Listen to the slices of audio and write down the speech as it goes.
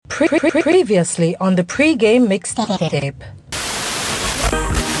Previously on the pre-game mixtape.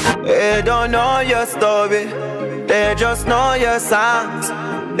 They don't know your story, they just know your songs.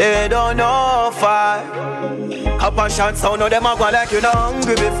 They don't know fire. Up and shot sound, no them a go like you not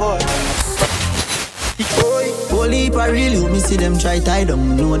hungry before. Holy if I really me see them try tie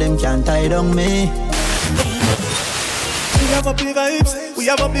down, know them can't tie down me. We have up the vibes, we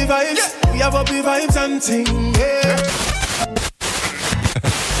have up the vibes, we have up the vibes and ting, yeah.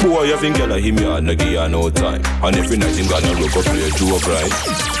 Boy, you think y'all him here and no give her no time. And every night him gonna look up play a joke, right?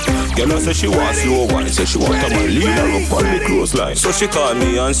 Girl say she want slow wine, say she want a man lean her up on the clothesline. So she called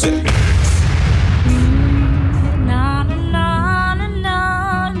me and said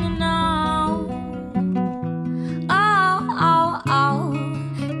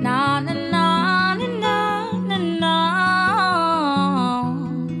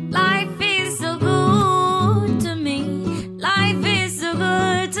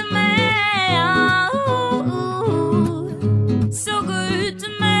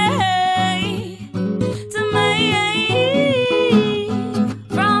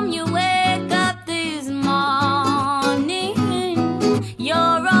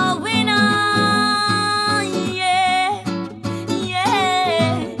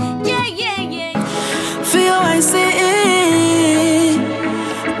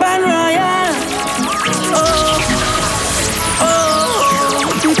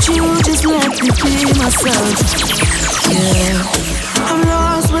yeah, I'm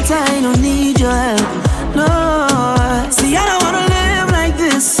lost but I don't need your help. No, see I don't wanna live like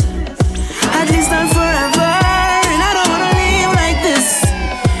this. At least not forever. And I don't wanna live like this.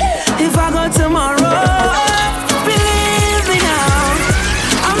 If I go tomorrow, believe me now,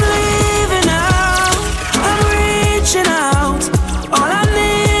 I'm leaving now, I'm reaching out. All I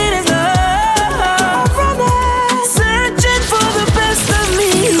need is love. I'm running, searching for the best of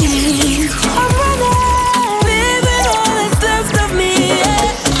me. I'm running.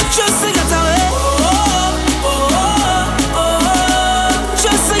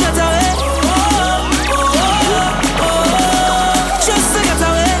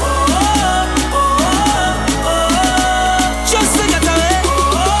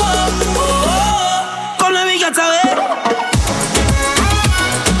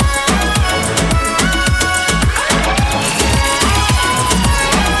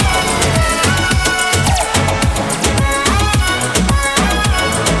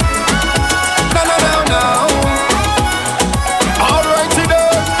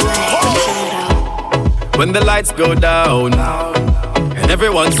 When the lights go down and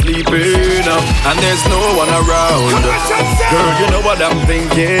everyone's sleeping and there's no one around, girl, you know what I'm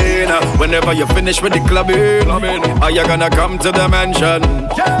thinking. Whenever you finish with the clubbing, are you gonna come to the mansion?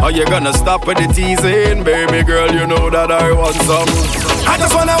 Are you gonna stop with the teasing? Baby girl, you know that I want some. I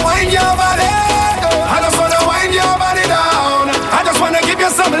just wanna wind your body, I just wanna wind your body down, I just wanna give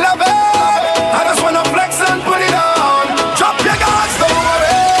you some love, I just wanna flex and put it on. Drop your guards, don't worry.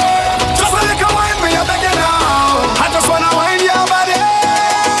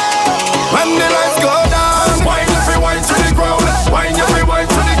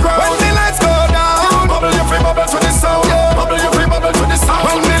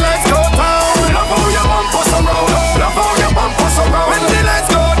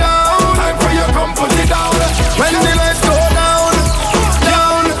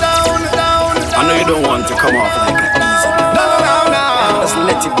 Come off like that easy. No. Just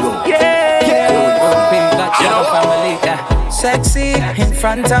let it go. Sexy in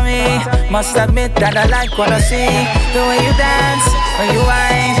front of me. Must admit that I like what I see. The way you dance, when you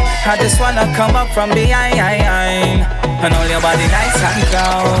whine, I just wanna come up from behind and hold your body nice and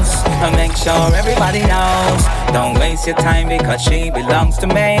close, and make sure everybody knows. Don't waste your time because she belongs to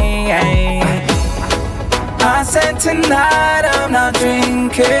me. I said tonight I'm not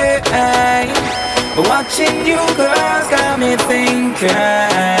drinking, but watching you girls got me thinking.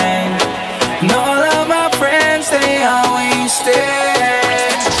 And all of my friends, they are wasted.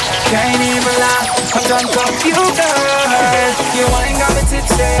 Can't even lie, I'm drunk off you girl. You ain't got me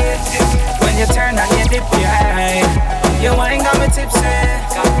tipsy. When you turn and you dip, yeah. You ain't got me tipsy.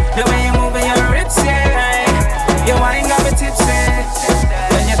 The way you move your hips, yeah. You ain't got me tipsy.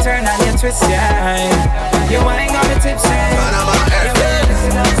 When you turn and you twist, yeah. You ain't got me tipsy.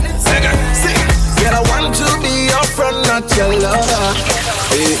 Girl, I want to be your friend, not your lover.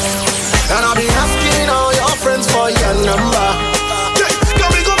 Hey. And I'll be asking all your friends for your number. Hey,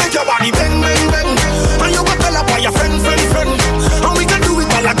 girl, we go make your body bang, bang, bang. And you go tell up by your friend. And we can do it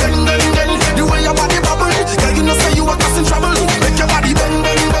all again, then. The way your body bubble, girl, you know say you are causing trouble. Make your body bang,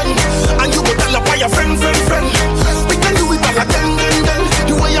 bang, bang. And you go tell up by your friend. We can do it all again, then.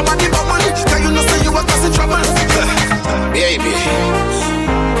 The way your body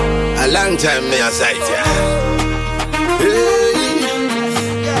time me aside, yeah.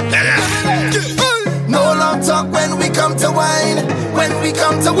 No long talk when we come to wine. When we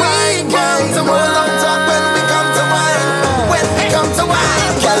come to wine, girls. No long talk when we come to wine. When we come to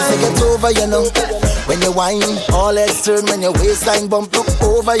wine, girls, take it over, you know. When you whine, all heads turn when your waistline bump up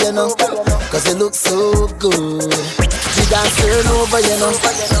over, you know. Cause you look so good. You dance turn over, you know.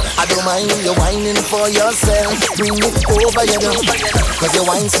 I don't mind you whining for yourself. Bring it over, you know. Cause you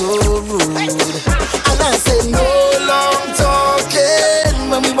whine so rude. And I say no long talking.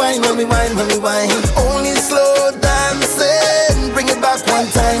 When we whine, when we whine, when we whine. Only slow dancing. Bring it back one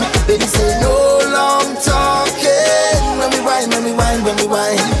time. Baby say no long talking. When we whine, when we whine, when we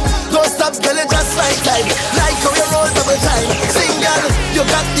whine. Don't stop, girl, you just like time. Like how you roll double time. Sing, girl, you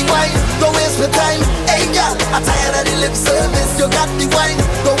got the wine. Don't waste my time. Hey, girl, I'm tired of the lip service. You got the wine.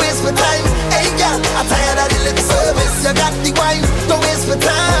 Don't waste my time. Hey, girl, I'm tired of the lip service. You got the wine. Don't waste my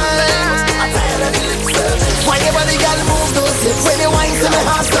time. I'm tired of the lip service. Why your body, girl, move those hips? When you whine, to my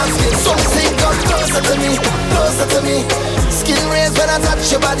heart starts skip. So me sing, come closer to me, closer to me. Skin raised when I touch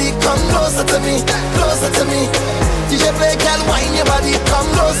your body. Come closer to me, closer to me. DJ play, girl, whine your body. Come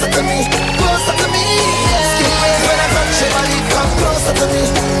closer to me, closer to me. Skin raised when I touch your body. Come closer to me,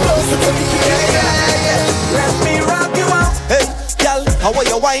 closer to me. Yeah. Let me rock you out. Hey, girl, how are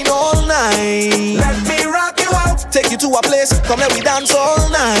you wine all night? Let me rock you out. Take you to a place, come let we dance all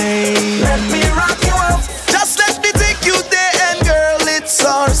night. Let me rock you out. Just let me take you there, and girl, it's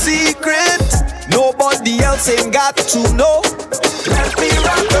our secret. Nobody else ain't got to know. Let me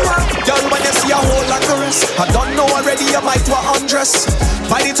rock you out. Girl, when you see a whole lot of rest, I don't know already, you might want undress.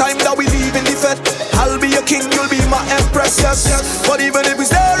 By the time that we leave in the fete, I'll be your king, you'll be my empress, yes. But even if we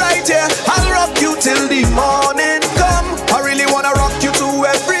stay right here, I'll rock you till the morning come. I really wanna rock you to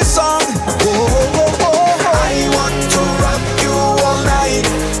every song. I want to rock you all night.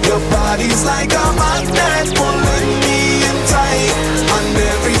 Your body's like a magnet pulling me in tight. And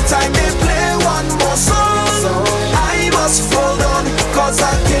every time they play one more song, I must fall down, cause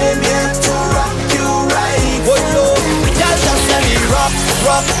I came here to rock you right. Oh no, Girl, just let me rock,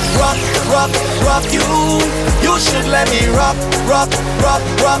 rock, rock, rock, rock you. You should let me rock, rock, rock,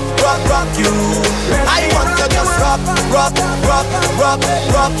 rock, rock, rock you. I want to just rock, rock, rock, rock,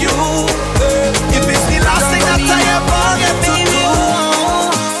 rock you. If it's the last thing that I ever get to do,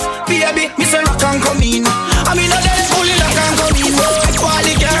 baby, me say rock and come in. I mean, I dance fully rock and come in.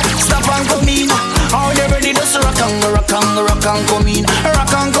 Quality girl, stop and come in. How you ready to rock and rock and rock and come in,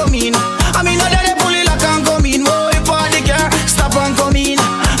 rock and come in. I mean, I dance fully rock and come in. Quality girl, stop and come in.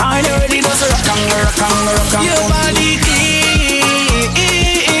 How you ready to rock and rock and rock and your body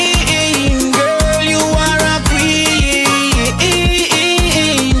clean, girl, you are a queen.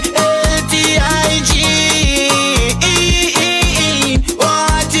 LTIG,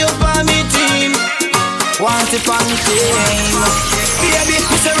 what you permitting? Want it on team. Baby,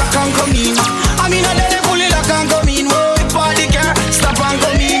 me say rock and come in. I mean, I let it fully rock and come in. Whoa, party girl, stop and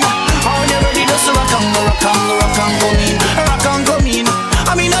come in. How you ready to rock and rock and rock and come in, rock and come in.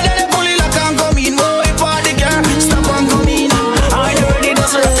 I mean, I let it fully rock and come in. Whoa, party girl, stop and come in. How you ready to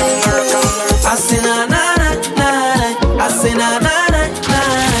rock and rock and. I say na na na na, I say na na na na,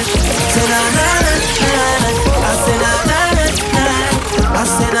 say na na na na, I say na na na na, I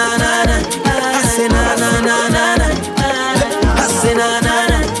say na na na, I say na na na na, I say na na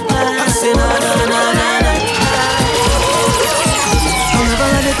na, I say na na na na. I never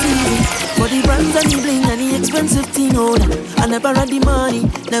had a TV, but the brands and the bling and the expensive thing hold. I never had the money,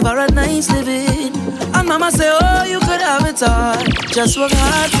 never had nice living. And mama say, oh, you could have it all, just work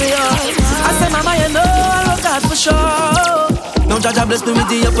hard for yours. I say, mama, you know I work hard for sure. Now Jaja bless me with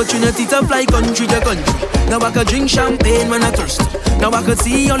the opportunity to fly country to country. Now I could drink champagne when I thirst. Now I could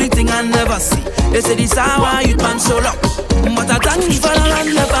see only thing I never see. They say this hour youth man so luck, but I thank you for the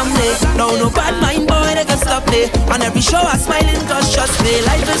land the family. Now no bad mind boy they can stop me. On every show I smiling cause trust me,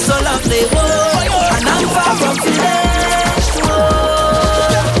 life is so lovely. Whoa. And I'm far from finished.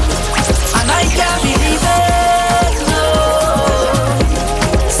 Whoa. And I can't believe it. No.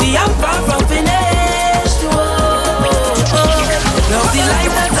 See I'm far from finished. Whoa. Love the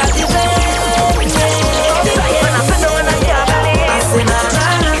life that's at the best. I say na na na na, I say na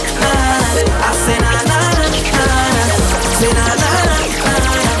na na na, say na na na na,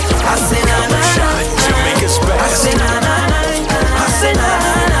 I say na na na na, I say na na na,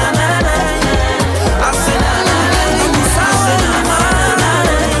 I say na na na na, I say na na na,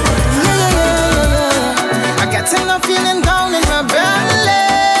 I got enough feeling down in my belly.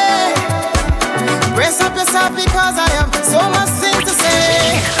 Brace up yourself because I have so much things to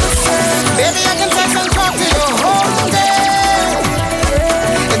say.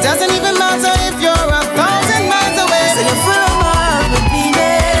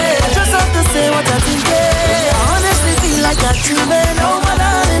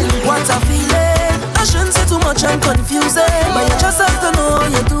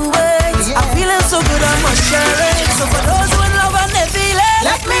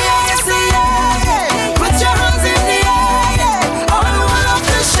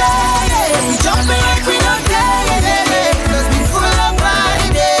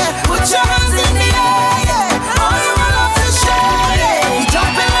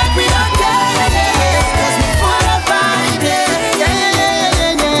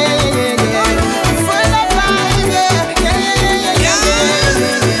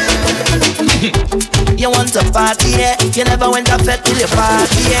 party, yeah. You never went to fete till your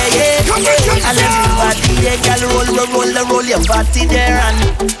party, yeah. And everybody, yeah, girl, roll your party there. And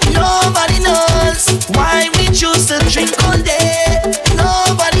nobody knows why we choose to drink all day.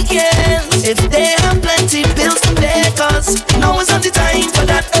 Nobody cares if they have plenty bills to pay. Cause now is not the time for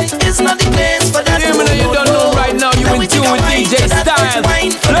that. It's not the place for that. Yeah, man, you don't know right now. You in tune with DJ Style.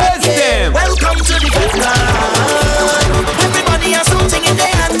 Bless them. Welcome to the festival. Everybody has something in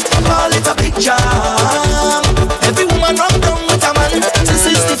their hand. Call it a big jam. Every woman run down with a man. This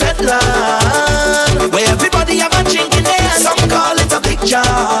is the festival, where everybody have a drink in their hand. Some call it a big jam.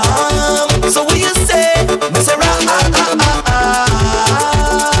 So what you say? Me say I'm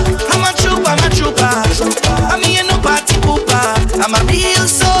a trooper. I mean no party pooper. I'm a real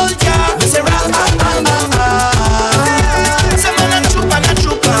soldier. Me say say man a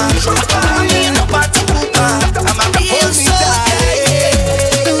trooper. I mean no party pooper. I'm a real soldier.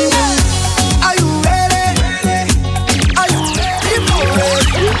 Are you ready? Are you ready for it?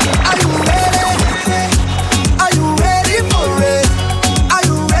 Are you ready? Are you ready for it? Are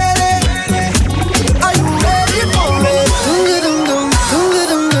you ready? Are you ready for it?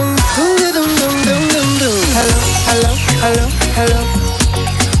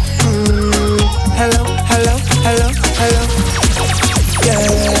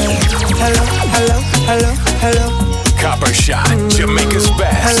 Hello. Copper Shot, Jamaica's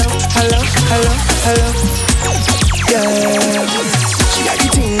best. Hello. Yeah. She got the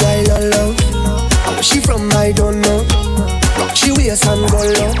thing I love. And where she from, I don't know. Rock she waist and go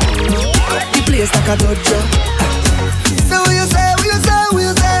low. The place like a dojo. So what you say?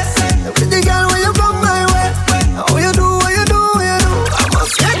 Pretty girl, where you from my way? What you do? I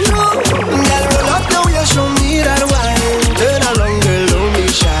must get you. Girl, roll up now, you show me that wine. Turn around, girl, don't be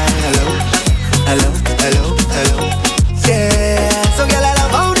shy. Hello. Yeah, so girl, I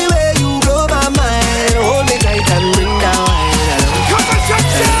love how the way you blow my mind. Hold me tight and bring that wine.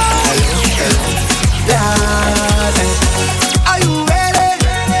 Hello. Are you ready?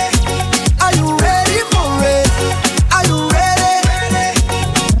 Are you ready for it? Are you ready?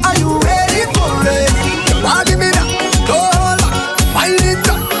 Are you ready for it? Give me that, go hold on, wind it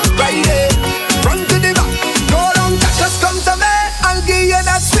up, right there, front to the back, go down, just come to me. I'll give you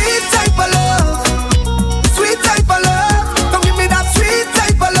that sweet type of love. Sweet type of love, don't give me that sweet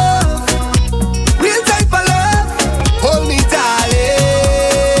type of love. Real type of love, hold me darling.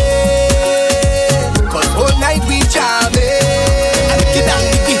 Cause all night we jamming.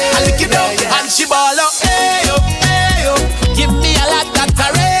 I lick it down, and she ball up. Ayo, give me a lot that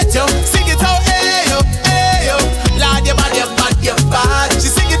I rate you. Sing it out, ayo, Lord, your bad. She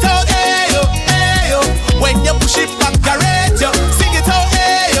sing it out, ayo, when you push it back, I rate you. Sing it out,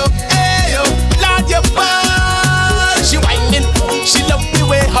 ayo, Lord, your bad. She whining, she love the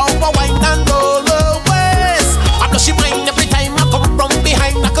way how I whine and roll her waist. I know she whine every time I come from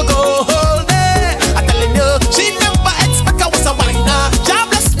behind, I could go hold it. I'm telling you, she never expect I was a whiner. God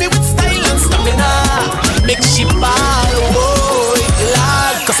bless me with style and stamina. Make she ball, oh,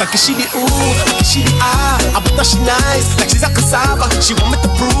 Lord. Cause I kiss she the ooh, I kiss she the ah. I bet that she nice, like she's a cassava. She want me to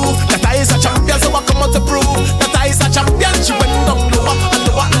prove that I is a champion, so I come out to prove that I is a champion. She went down lower, and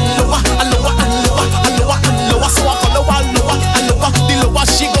lower, and lower, and lower, and lower, and lower, and lower. So I follow her lower, and lower. The lower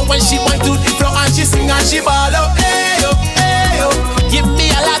she go when she went to the floor, and she sing and she ball out. Ayo, give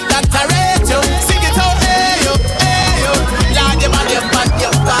me a lot that I rate you. Sing it out, ayo, Lord,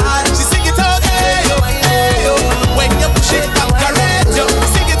 your bad. She sing it out, ayo, when you push it back, I rate you.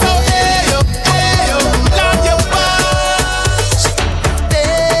 Sing it out, ayo, Lord, your bad.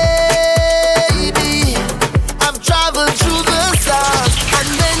 Baby, I've traveled through the sun.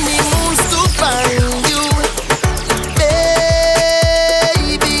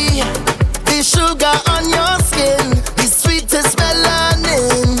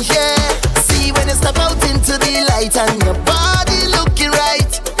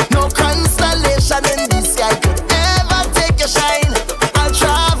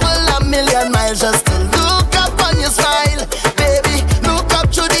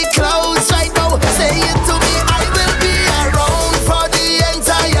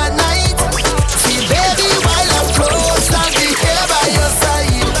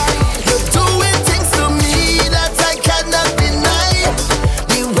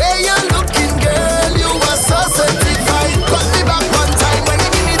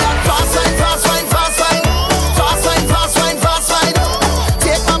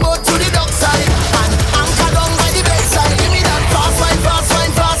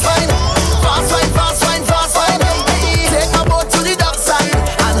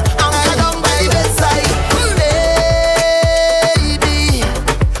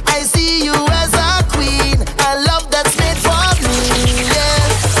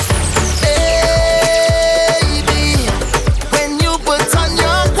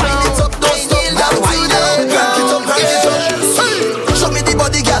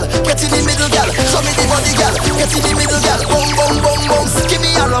 get in the middle, girl. Boom, boom, boom, boom. Give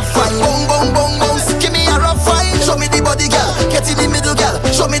me a rough fine. Boom, boom, boom, boom. Give me a rough fine. Show me the body, girl. Get in the middle, girl.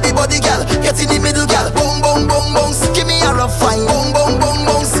 Show me the body, girl. Get in the middle, girl. Boom, boom, boom, boom. Give me a rough fine. Boom, boom, boom,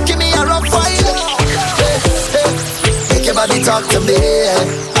 boom. Give me a rough fine. Hey, hey. Make your body talk to me.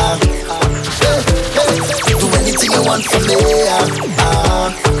 Do anything you want from me.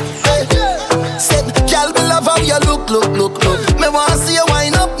 Said, girl, me love how you look. Me wanna see you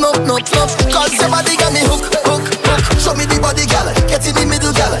wind up. Cause your body got me hook. Show me the body, girl. Get in the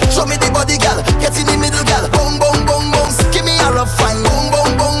middle, girl. Show me the body, girl. Get in the middle, girl. Boom, boom, boom, boom. Give me a rough fine. Boom,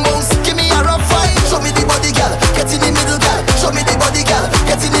 boom, boom, boom. Give me a rough fine. Show me the body, girl. Get in the middle, girl. Show me the body, girl.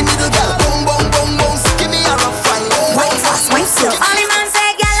 Get in the middle, girl. Boom, boom, boom, boom. Give me a rough fine. Wine fast, wine slow. Only man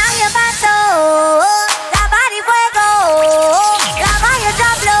say, girl, I'm your paso. La body fuego. La vaya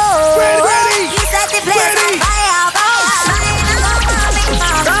diablo. Ready. You set the place on fire.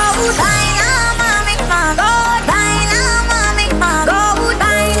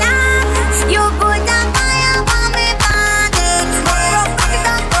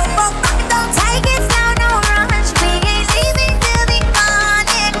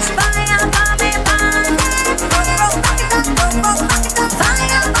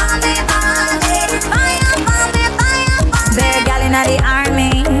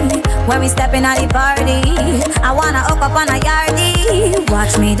 When we stepping at the party, I wanna hook up on a yardie.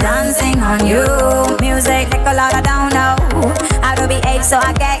 Watch me dancing on you. Music like a lot of down low. How to behave so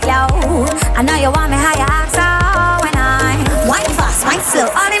I get low. I know you want me how you act so when I wine fast, wine slow.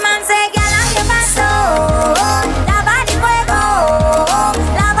 All the man say, girl, I'm your paso. La body fuego.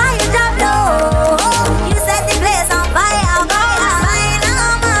 La vaya diablo. You set the place on fire.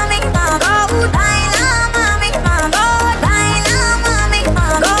 Baila, mami, go. Baila, mami, go. Baila, mami, go.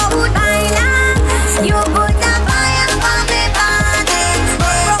 You put the fire on me body.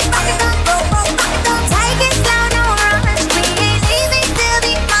 Take it slow, no rush. We ain't leaving till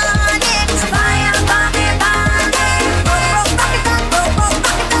the morning. Fire on me body. Fire on me body.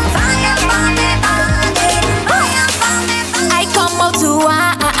 Fire on me body. I come out to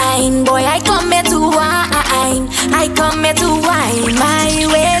wine, boy. I come here to wine. I come here to wine. My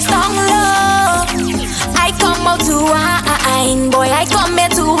waist down low. I come out to wine, boy. I come here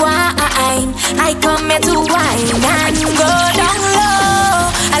to wine. I come here to wine and go down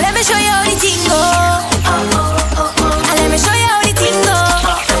low. And let me show you how the thing go. And let me show you how the thing go.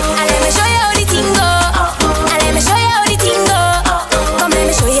 And let me show you how the thing go. And let me show you how the thing go. Come let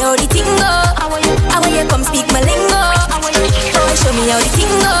me show you how the thing go. I want you come speak my lingo. Oh, show me how the thing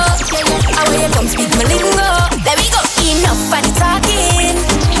go. I want you come speak my lingo. Let me go. Enough of the talking.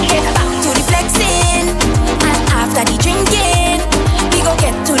 Get back to the flexing. And after the drinking, we go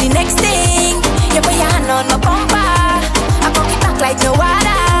get to the next thing. You put your hand on my bumper. I pump it back like no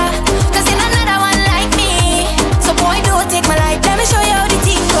water. Cause you're another one like me. So boy, don't take my life. Let me show you how the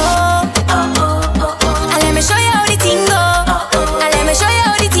thing go. And let me show you how the thing go. And let me show you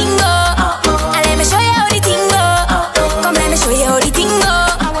how the thing go. And let me show you how the thing go. Come let me show you how the thing go.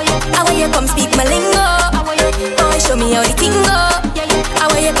 I want you come speak my lingo. Boy, show me how the thing go. I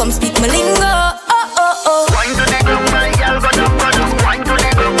want you come speak my lingo. Wine to the ground, my girl, go down. Wine to the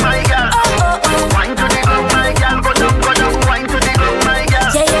ground, my girl. Wine to the ground, my girl, go down. Wine to the ground, my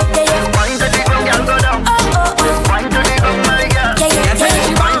girl. Wine to the ground, girl, go down. Wine to the ground, my girl.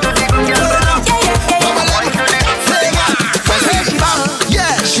 Wine to the ground, girl, go down. Wine to the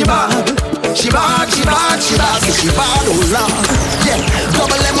she bad, oh Lord. Yeah,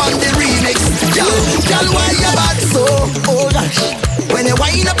 Double M on the remix. Girl, why you bad so? Oh gosh. When you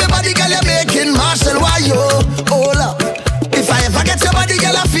wind up your body, girl, you're making Marshall. Why you? Oh Lord. If I ever get your body,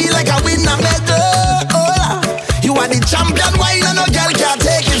 girl, I feel like I win a medal. Oh Lord. You are the champion wine, and no girl can't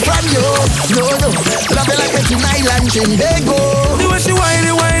take it from you. No, love you like it's an island Trinbago. The way she whine.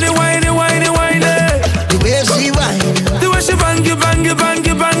 The way she whine. The way she bang.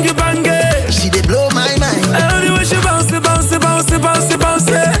 She did blow my mind. And the way she bounce, yeah.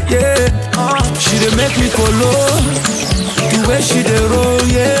 She did make me follow. The way she did roll,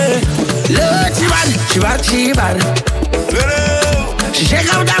 yeah. Look, she bad. She shake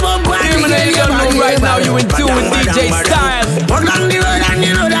out that bum body. Right now you in tune with DJ Styles. Walk down the road and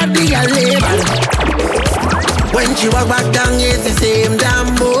you know that the girl label. When she walk back down, it's the same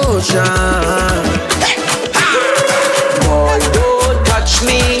damn motion. Boy, don't touch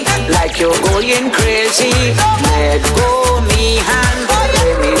me like you're going crazy. Let go me hand,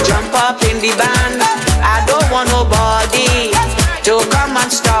 let me jump up in the band. I don't want nobody to come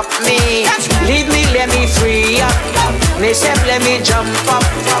and stop me. Leave me, let me free up. Myself, let me jump up.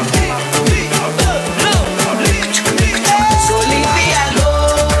 So leave me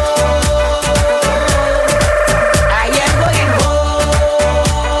alone.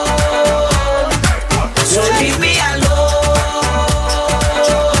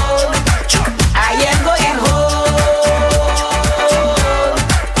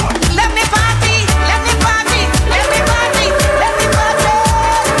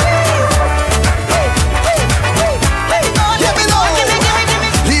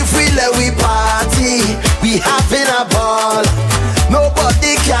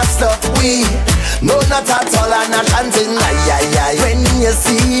 not at all and not chanting. Ay, ay, ay. When you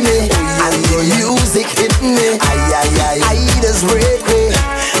see me and the music hit me, ay, ay, ay. I just break me,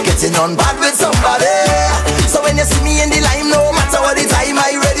 getting on bad with somebody. So when you see me in the line, no matter what the time,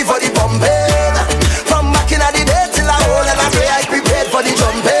 I ready for the pumping. From back in the day till I hold and I pray, I prepared for the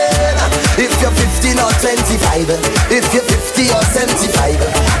jumping. If you're 15 or 25, if you're 50 or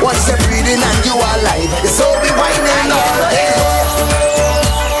 75, once you're breathing and you are alive, it's all we whining all day.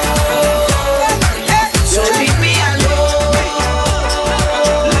 So leave me alone.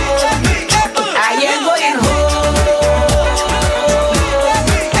 I ain't going home.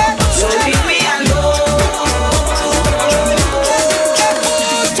 So leave me alone.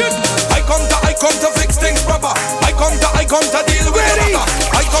 I come to fix things proper. I come to deal with it.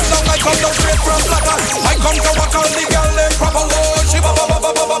 I come down straight from Blacker. I come to walk on the girl them proper. Lord, she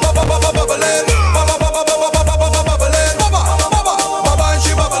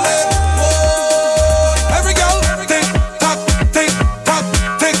bubbling. Every girl, tick tock, tick tock,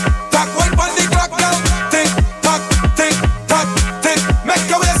 tick tock. Wait on the clock, girl. Tick tock, tick tock, tick. Make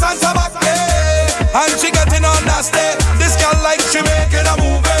your waist and back, yeah. And she getting on that stay. This girl like she making a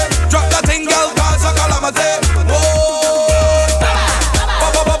movie. Drop that thing, girl, cause a calamity.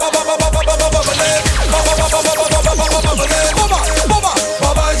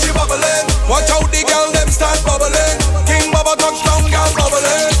 Watch out the girl, them start bubbling. King Baba touchdown, girl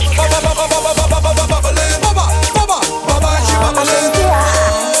bubbling. Baba, she bubbling.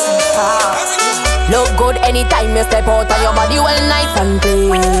 Look good anytime you step out and your body well nice and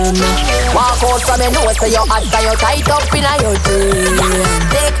clean. Walk out from your nose so you're hot and you're tight up in your jeans.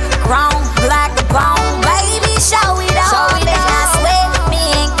 Thick, brown, black, brown, baby, show it out. Show it out. I swear, me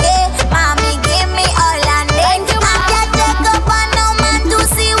and kid, mommy, give me all I need. I can't take up on no man to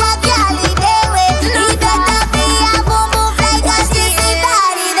see what y'all do with. He said that me a boom boom like a sticky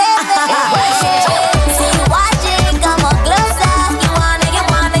daddy there. See you watching, come on closer. You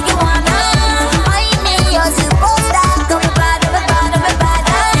wanna. Find me, you're superstar. Come bad.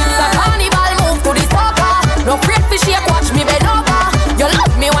 It's a carnival, move to the soca. No afraid to shake, watch me bend over. You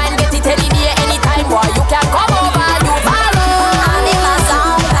love me when get it any day, anytime, boy. You can come over, you follow. I'm in my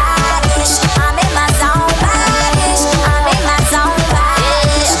zone, badish. I'm in my zone, badish. I'm in my zone,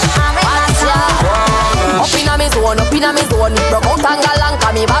 badish. I'm in my zone. Up inna me zone. Broke out and galang,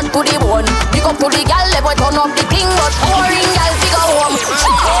 come me back to the bone. Pick up to the gal, level turn up the thing, but boring gal fi go home.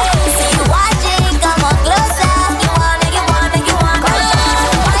 See you watching, come on closer. You wanna.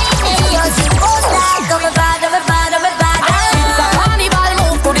 Find me, you're superstar. Come bad. It's a carnival,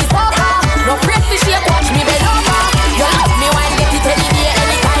 move to the soca. No afraid to shake, watch me bend over. You love me when get it any day,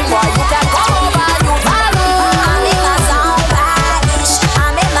 anytime, boy. You can come over, you follow. I'm in my zone, badish.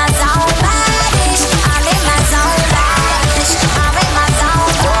 I'm in my zone, badish. I'm in my zone, badish. I'm in my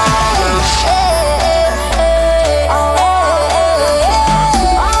zone,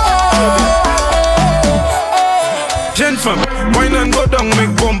 Gen fam, wine and go down,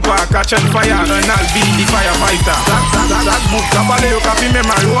 make bumper, catch and fire, and I'll be the firefighter. That book, kabale yo kapi me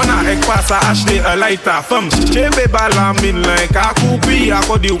marijuana, ek pasa Ashley a lighter. Fam, chebe bala min like a kupi,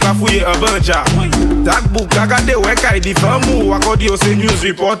 akodi yo kafuye a banja. That book, agade weka di famu, akodi yo se news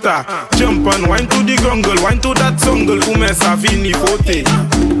reporter. Jump and wine to the grungle, wine to that jungle, ume sa fini fote.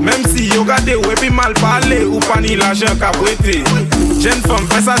 Même si yo gade wepi mal parle, ou pani la jen kapwete. Gen fam,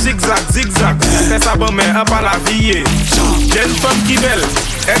 fè sa zigzag, fè sa bon men a pa la vie. Jeune femme qui belle,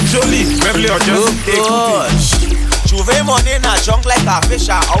 être jolie, même les audiences écoutez. Juve money in a junk like a fish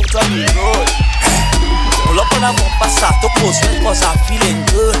out on the road. Pull up on a bumper, start to post cause I'm feeling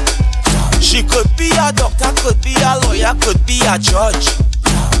good. She could be a doctor, could be a lawyer, could be a judge.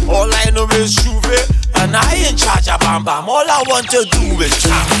 All I know is Juve, and I in charge of Bam Bam. All I want to do is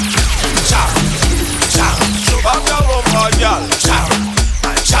chop. Back up on my girl, chop.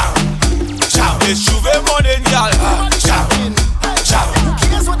 It's Juve money, girl. Chop.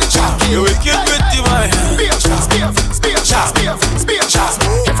 You wicked with the man.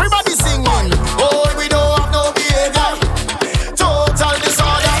 Everybody singing. Oh, we don't have no behavior. Total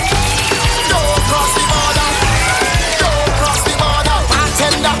disorder. Don't cross the border.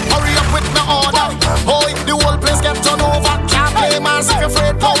 Bartender, hurry up with my order. Oh, the whole place get turned over. Can't play man, if you're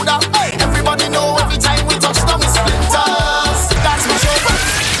afraid powder. Everybody know every time we touch them splinters. That's my show.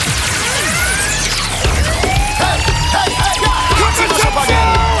 Hey, put it up again.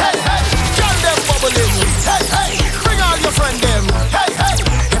 Hey, girl,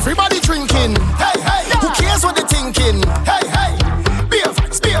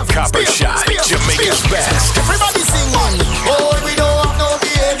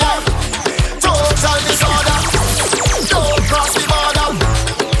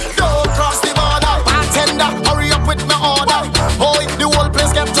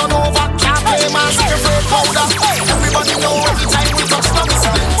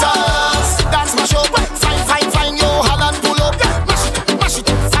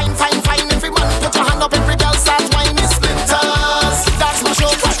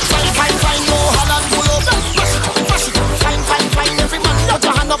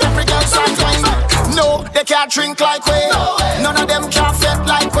 they can't drink like we. None of them can't fit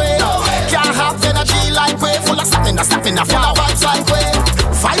like we. Can't have energy like we. Full of stamina, full of vibes like we.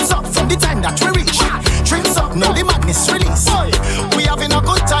 Vibes up from the time that we reach. Drinks up, now the madness release. We having a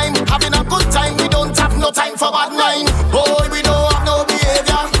good time, we don't have no time for bad mind. Boy, we don't have no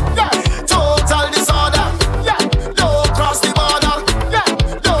behavior. Total disorder. Don't cross the border.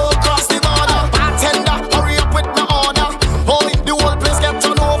 Don't cross the border. Bartender, hurry up with my order. Boy, the whole place get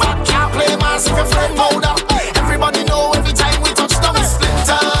turned over. Can't play mass if you flame powder. Everybody know every time we touch down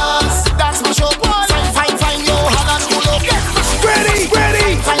splinters. That's my show. Fine, yo, hand and pull up. Ready.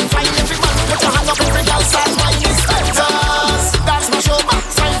 Fine, everyone, put your hand up, every girl start whining splinters. That's my show.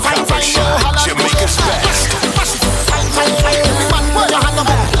 Fine, yo, hand and pull up. Fine, everyone, put your hand up.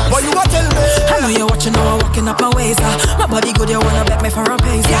 What you want to tell me? I know you're watching, now I'm walking up my ways. My body good, you wanna bet me for a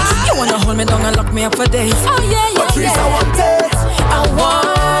pace. You wanna hold me down and lock me up for days. Oh yeah. Patrice, I want it. I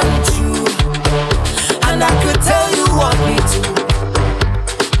want you, and I could tell you want me to.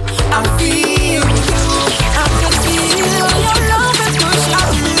 I feel you, I can feel your love is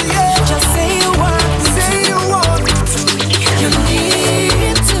pushing me. Just say you want me to. You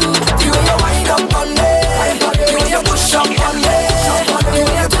need to. The way you wind up on me, the way you push up on me, the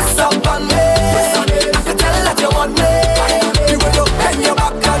way you twist up on me. I can tell that you want me. The way you bend your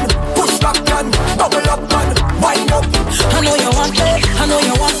back and push back and bubble up and wind up. I know you want me, I know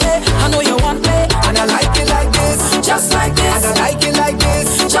you want me, I know you want me. And I like it like this, just like this. And I like it like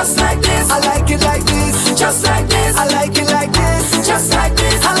this, just like this. I like it like this, just like this. I like it like this, just like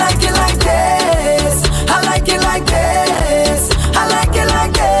this. I like it like this, I like it like this. I like it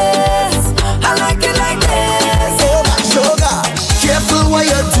like this, I like it like this. Oh my sugar, careful what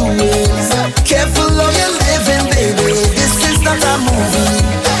you're doing. Careful how you're living, baby. This is not a movie.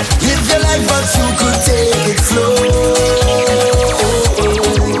 Live your life but you could take it slow.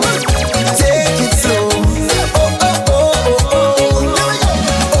 Take it slow.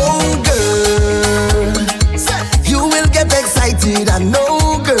 Oh girl, you will get excited. I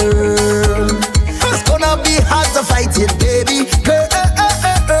know, girl. It's gonna be hard to fight it, baby. Girl,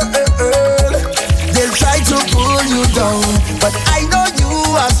 they'll try to pull you down, but I know you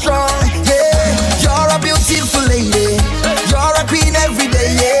are strong. Yeah, you're a beautiful lady. You're a queen every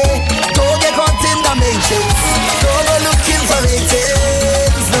day. Yeah, don't get caught in the matrix. Don't go looking for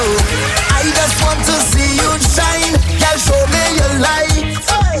ratings. No, I just want to see you shine. Girl, show me your light.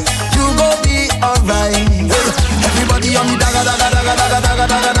 You gon' be alright. Everybody on the daga.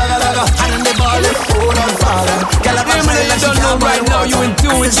 And the ball is full on fire. Girl, I'm trying to don't know right now you in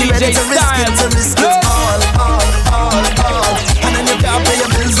tune with DJ Style. All. And then you can't pay your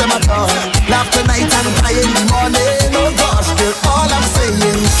bills them at all. Laugh tonight and cry in the morning. Oh gosh, girl, all I'm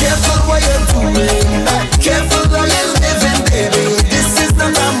saying, careful what you're doing. Careful how you're living, baby. This is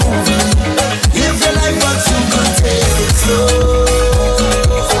not a movie. Live your life but you could take it slow.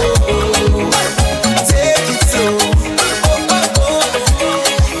 Take it slow.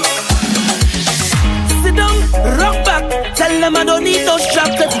 Sit down, rock back. Tell them I don't need no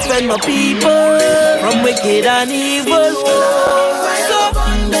strap to defend my people from wicked and evil. So,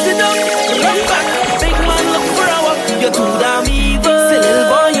 sit down, rock back. Big man, look for a walk. You're too damn evil. Still little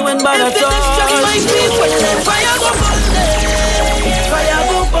boy, you ain't bad at all. My people, fire go Monday. Fire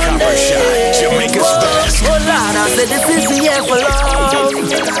go Monday. Jamaica's best. Oh Lord, I said this is the year for love.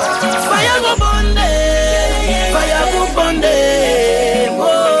 Fire go Monday. Fire go Monday.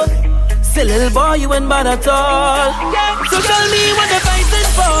 Whoa. Still little boy, you ain't bad at all. So tell me what they're fighting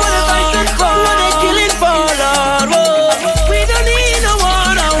for. What they killing for, Lord. Whoa. We don't need no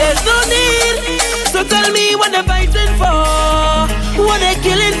war now. There's no need. So tell me what they're fighting for. What they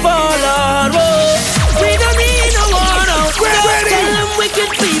killing for, Lord. Whoa. We don't need no war now. Tell them wicked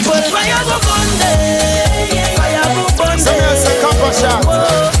people. Fire go Monday. Fire go Monday.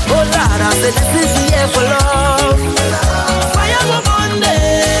 Oh Lord, I said this is the year for love. Fire go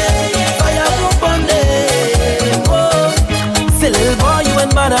Monday. Fire go Monday. Whoa. Still little boy, you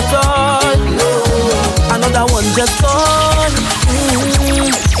ain't bad at all. Another one just gone.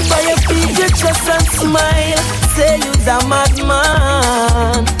 By your feet, you just and smile. Say you's a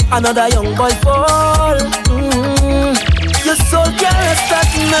madman. Another young boy fall. Your soul can't rest at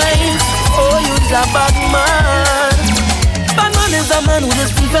night. Oh, you's a bad man. Bad man is a man who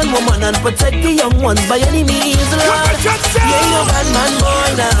just defend woman and protect the young ones by any means. Lord, you ain't no bad man,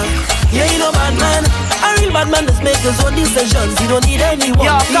 boy, now. You ain't no bad man. A real bad man just make his own decisions. He don't need anyone.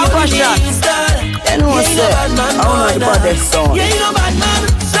 Yo, he only needs God. You ain't no bad man, boy, now. You ain't no bad man.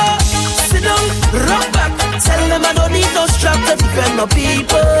 So, sit down, rock back. Tell them I don't need no strap to defend my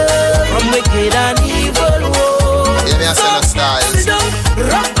people from wicked and evil. Whoa. Yeah, me a sell a style. Sit down,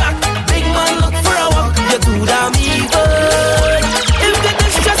 rock back. Big man, look for a walk. You're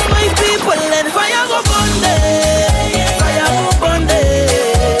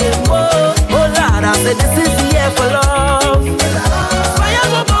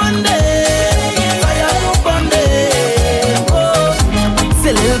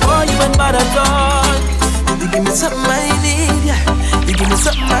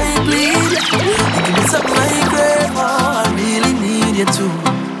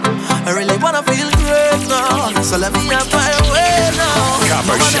So let me have my way now.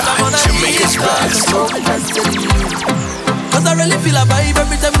 Copper Shot, Jamaica's best. Cause I really feel a vibe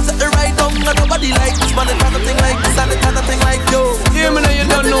every time you set the right down. And nobody like this man, it's nothing like this and it's nothing like you. Hear me now, you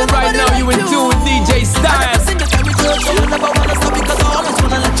don't know right now, you in tune with DJ Styles. Single time we do it, so you never wanna stop because I always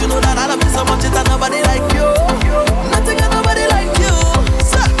wanna let you know that I love you so much, it's nobody like you. Nothing and nobody like you.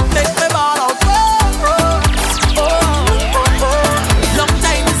 So make me ball out. Long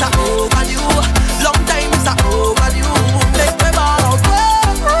time is a overdue. Long time is a overdue. Make me ball out.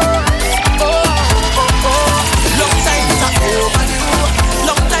 Long time is a overdue.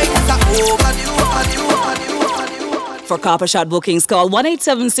 Long time is a overdue. For Copper Shot bookings, call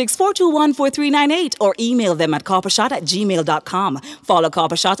 1-876-421-4398 or email them at coppershot@gmail.com. Follow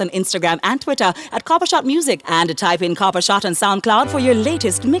Copper Shot on Instagram and Twitter at Copper Shot Music and type in Copper Shot on SoundCloud for your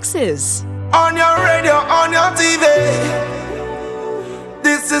latest mixes. On your radio, on your TV,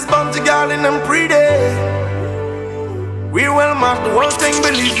 this is Bounty Girl in them pre-day. We will mark the whole thing,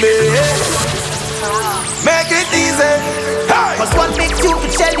 believe me. Make it easy. Cause one big tune to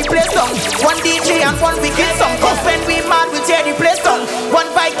tear the place down. One DJ and one wicked song. Cause when we mad we tear the place down. One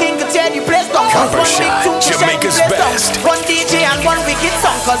Viking to tear the place down. Cause one big tune to tear the place down. One DJ and one wicked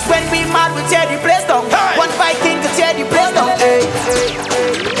song. Cause when we mad we tear the place down. One Viking to tear the place down.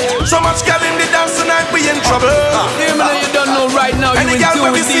 So much girl in the dance tonight, we in trouble. Hear me now, you don't know right now, you in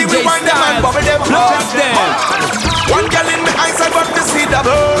tune with DJ Styles. Bless them. One girl in the eyes, I want to see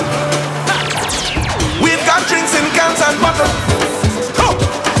double. We've got drinks in cans and bottles.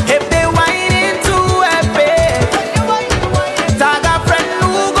 If they whining too happy, tag a friend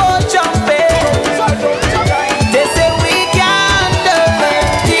who go jumping. They say we can't do it.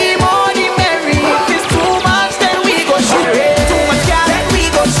 The more the merry. If it's too much, then we go share it. Too much gal, then we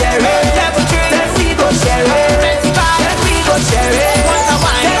go share it. Level drink, then we go share it. Fancy bar, then we go share it. Want a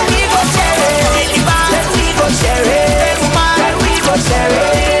wine, then we go share it. Any bar, then we go share it. Woman, then we go share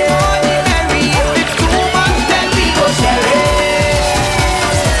it.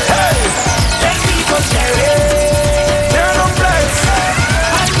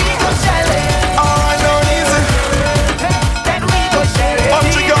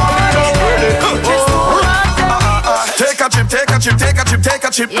 Take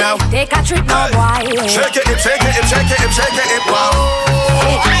a trip now. Take a trip now, boy. Shake it, shake it, shake it, shake it, wow.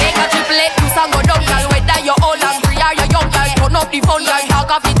 Take a trip, let you sang go down, girl. Whether you're old and free or you're young, girl. Turn up the phone, girl.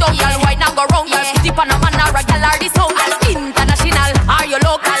 Talk off the tongue, girl. Why not go round, girl? Tip on a man or a girl or the sound, girl. International or you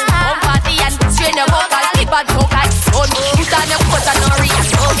local. Come party and strain your vocal. Keep on vocal. Don't put on your foot and no real.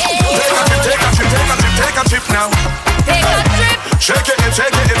 Take a trip now. Take a trip. Shake it, shake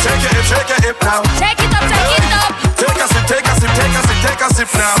it, shake it, shake it now. Shake it up, shake it up. Take a sip, take a sip, take a sip, take a sip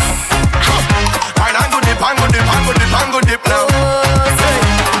now. Fine and good dip, and good dip, and good dip, and good dip now.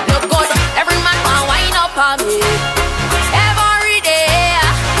 Look good, every man want wine up on me. Every day,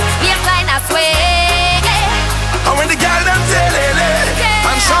 baseline I sway. And when the girl them say lele,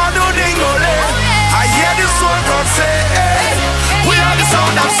 and shout do dingole, I hear the soul God say, we are the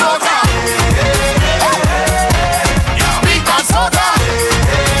sound of soca. Big bad soca.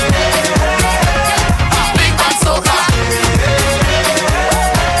 Big bad soca.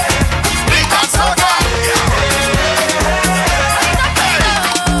 Big bad soca.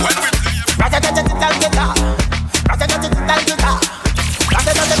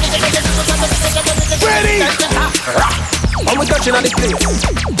 Ready? When we touching on the place,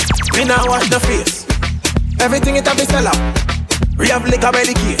 we now wash the face. Everything it have to sell out. We have liquor by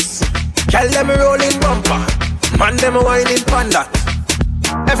the case. Girl them rolling bumper, man them whining panda.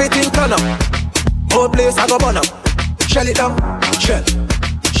 Everything turn up, whole place I go burn up. Shell it down, shell.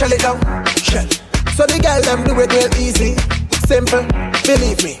 Shell it down, shell. So the girl them do it real easy, simple,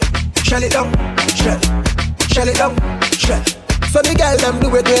 believe me. Shell it down, shell. Shell it down, shell. So the girl them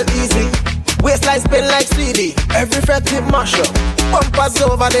do it real easy. Waistline spin like CD, every fret tip mash up. Bumpers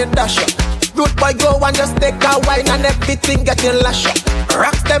over then dash up. Root boy go and just take a wine and everything getting lash up.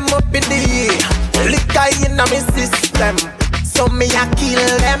 Rocks them up in the air, liquor in my system. So me a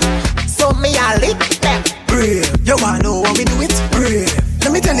kill them, so me a lick them. Brave, you wanna know how we do it? Brave,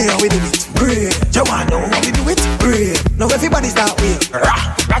 let me tell you how we do it. Brave, you wanna know how we do it? Brave, now everybody start with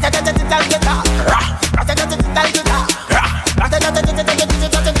rah, rah, rah, rah,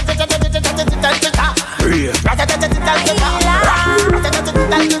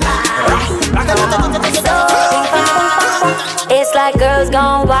 it's like girls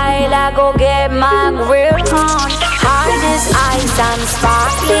gone wild, I go get my grill on. Hard as ice, I'm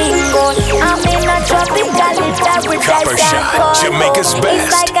sparkling gold. I'm in a tropical litter with Copper Shot, Jamaica's best.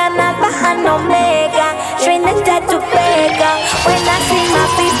 It's like an alpha and omega, Trinidad to Vega. When I see my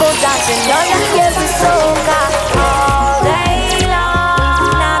people dancing, all I hear is soca.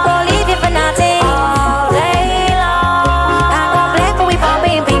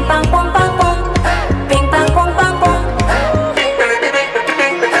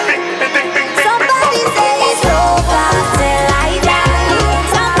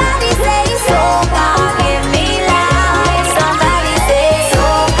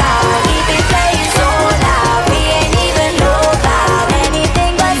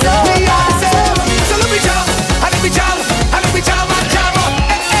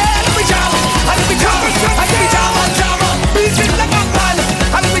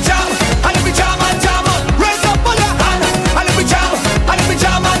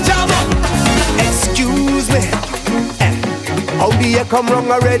 come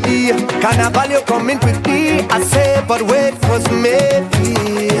wrong already. Carnival, you coming quickly. I say, but wait for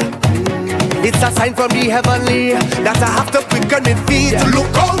maybe. It's a sign from the heavenly that I have to quicken it feet.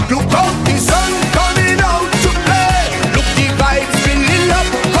 Look out, the sun coming out to play. Look, the vibes filling up,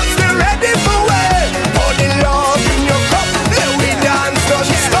 cause we're ready for way. Pour the love in your cup, let we dance, don't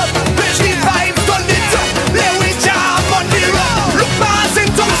stop. Push the vibes on the top, let we jam on the road. Look past in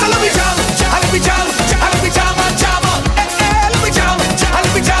tongues, so let me jam, let me jam, let me jam and jam up. Let me jam, let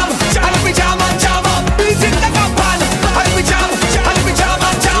me jam, let me jam and jam up. Beat it like a pan, let me jam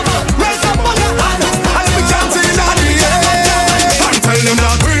and jam up. Raise up on your hand, let me jam and jam and jam up. Tell them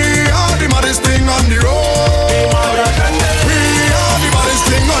that we are the maddest thing on the road. We are the maddest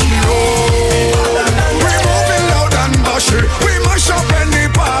thing on the road. We moving loud and bashy. We mash up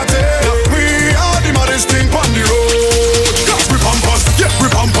any party. We are the maddest thing on the road. Cause we pump us, yeah, we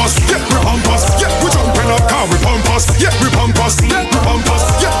pump us, yeah, we pump us, yeah. We jumping up car, we pump us, yeah, we pump us, yeah, we pump us,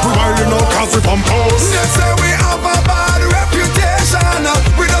 yeah. We riding up cars, we pump us. They say we have a bad reputation.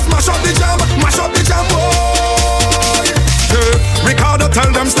 We just mash up the jam, boy. Yeah, Ricardo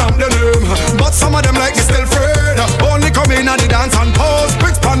tell them stamp the name, but some of them like you still afraid. Only come in and the dance and pose,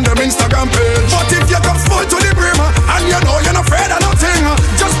 pics on them Instagram page. But if you come full to the brim, and you know you're not afraid of nothing,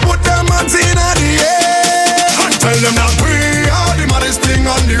 just put them hands in the air and tell them that we are the maddest thing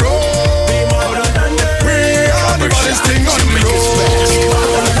on the road. We are the maddest thing on the road.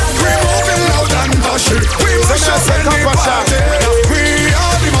 We moving loud and bashy. We mash up any party. We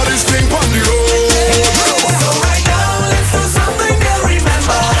are the maddest thing on the road.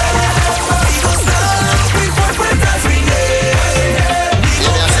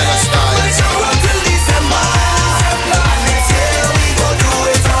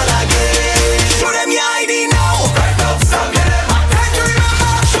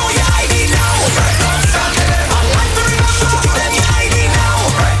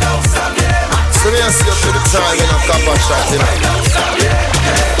 Time in a copper shot, you know.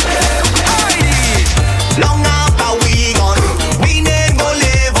 Long after we gone, we name go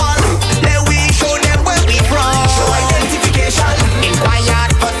live on. Let we show them where we from. Show identification.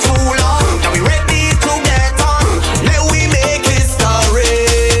 Inquired for too long, now we ready to get on. Let we make history.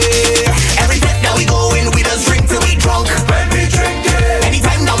 Every step that we go in, we just drink till we drunk. When we drink it.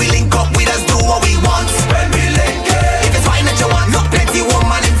 Anytime that we link up, we just do what we want. When we link it. If it's fine that you want, look plenty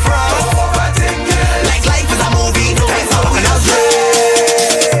woman in front. Like life is a movie, that's how I can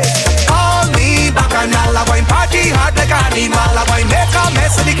call me bacchanal, a wine party hard like animal, a wine make a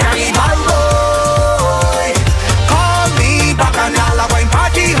mess of the carnival boy. Call me bacchanal, a wine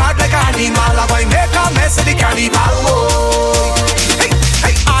party hard like animal, a wine make a mess of the carnival boy. Hey,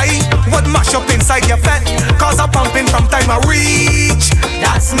 hey, I would mash up inside your fat, cause I'm pumping from time I reach.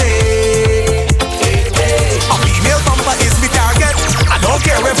 That's me. A female bumper is me target. I don't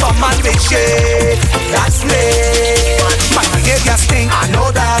care if a man big shit. That's me. My behavior stink. I know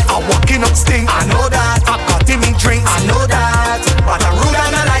that. I'm walking up stink. I know that. I got him in drinks. I know that. But I'm rude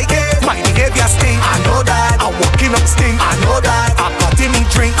and I like it. My behavior stink. I know that. I'm walking up stink. I know that. I got him in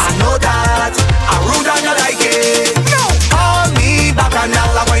drinks. I know that. I'm rude and I like it. No. Call me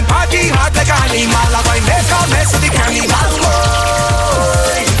bacchanal. I wine party hard like animal. I wine make a mess of the carnival world.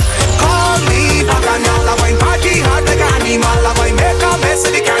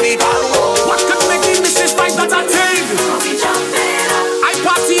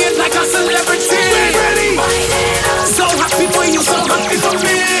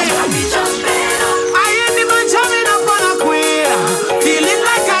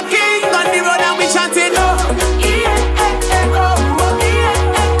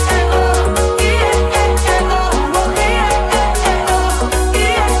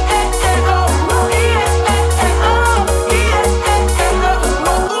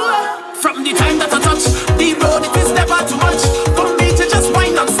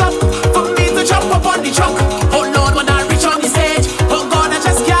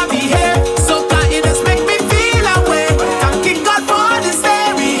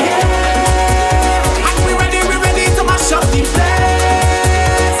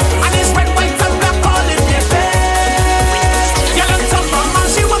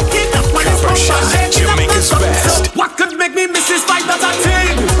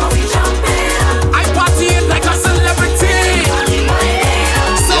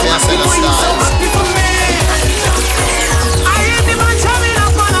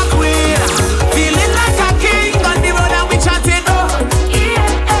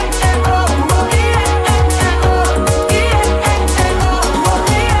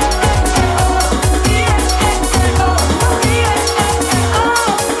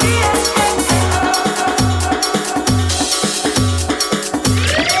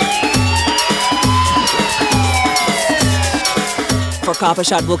 Copper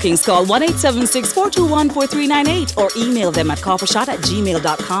Shot bookings, call 1-876-421-4398 or email them at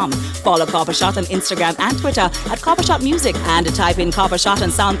coppershot@gmail.com. Follow Copper Shot on Instagram and Twitter at Copper Shot Music and type in Copper Shot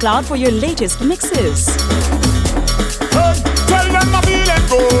on SoundCloud for your latest mixes. Tell them I'm feeling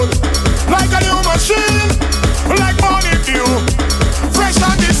good, like a new machine, like morning dew, fresh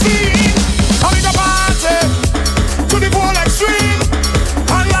on the scene. I'm in the party, to the full extreme,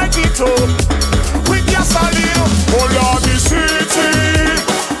 and light it up with gasoline. Oh Lord, the city,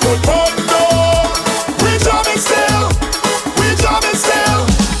 but no, we jamming still, we jamming still.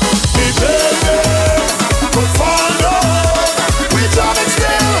 The buildings, but follow, we jamming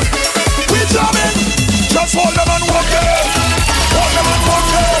still, we jamming. Just hold them and walk them, hold them and walk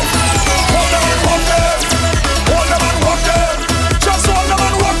them, hold them and walk them, hold them and walk them. Just hold them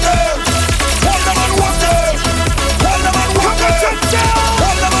and walk them, hold them and walk them, hold them and walk them,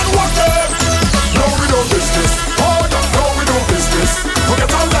 hold them and walk them. No, we don't business. Oh, no, we don't business. We get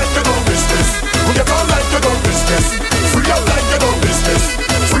on like you don't business. We get on like you don't business. Free up like you don't business.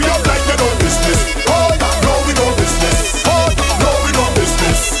 Free up like you don't business. Oh, no, we don't business. Oh, no, we don't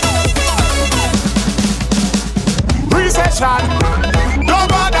business. Recession, no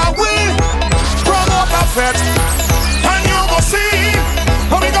matter we promote a fete, and you must see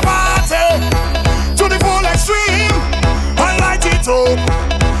how we go party to the full extreme and light it up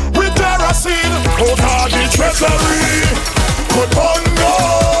with kerosene. Out of the treasury, put on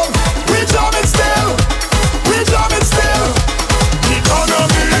down. We jamming still, we jamming still.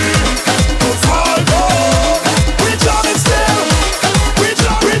 Economy, put fall down. We jamming still, we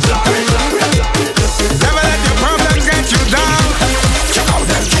jam. Never let your problems get you down. Kick out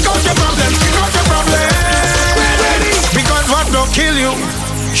them, kick out your problems, kick out your problems. Because what don't kill you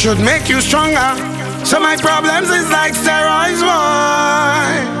should make you stronger. So my problems is like steroids, boy.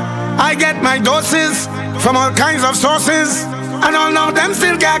 I get my doses from all kinds of sources, and all of them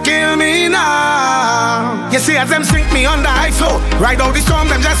still can't kill me now. You see, as them sink me on the high flow, ride out the storm,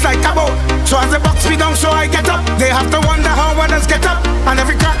 them just like a boat. So as the box me down, so I get up. They have to wonder how others get up. And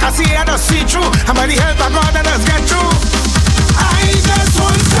every crack I see, I just see through. And by the help of God, I just get through. I just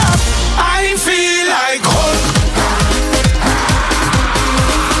won't stop. I feel like Hulk.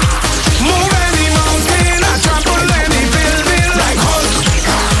 Move any mountain, I trample any building like Hulk.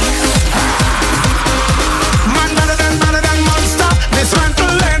 Man better than monster.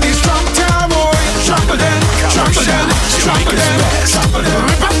 Dismantle any structure, boy. Trample them, trample them, trample them, trample them.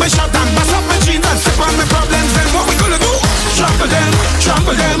 Rip up my shot and bust up my jeans and step on my problems. Then what we gonna do? Trample them,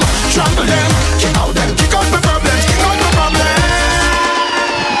 trample them, trample them. Kick out my problems, kick out my problems.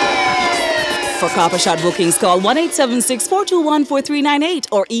 For Copper Shot bookings, call 1-876-421-4398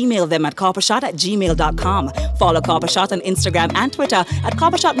 or email them at coppershot@gmail.com. Follow Copper Shot on Instagram and Twitter at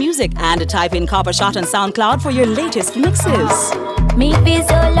Copper Shot Music and type in Copper Shot on SoundCloud for your latest mixes. Me feel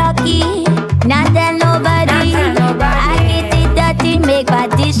so lucky, not tell nobody. I get it dirty, make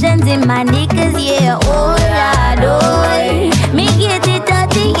partitions in my knickers, yeah. Oh Lord, oh. Me get it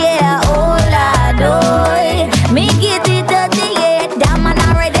dirty, yeah. Oh Lord, oh. Me get it dirty, yeah. Damn man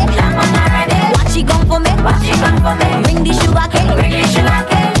already, Watch it come for me, watch it come for me. Bring the sugar cane, bring the sugar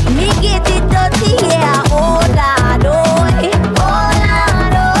cane. Me get it dirty, yeah. Oh Lord, oh. Oh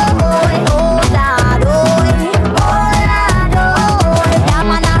Lord, oh. Oh Lord, oh.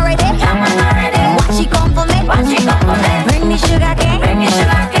 Watch it come for me, watch it come for me. Bring me sugar cane, bring me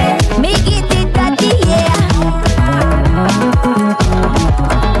sugar cane. Make it dirty, yeah.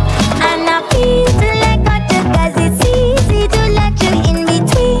 And I feel to like touch, 'cause it's easy to let you in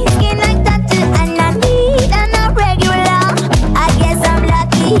between. Skin like touch, and I need and a regular. I guess I'm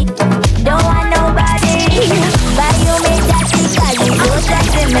lucky, don't want nobody. But you make that sick, 'cause you go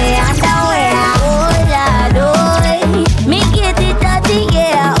touching me underwear. Oh Lord, oh. Make it dirty,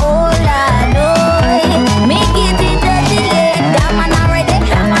 yeah. Oh Lord, oh. Make it dirty, yeah. That man already,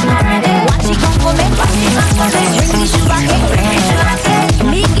 Watch it come for me, watch it come for me. Bring me sugar cane, bring me sugar cane.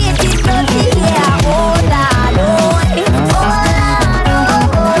 Make it dirty, yeah. Oh Lord, oh. Oh Lord, oh.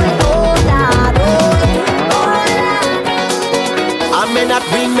 Oh Lord, oh. I may not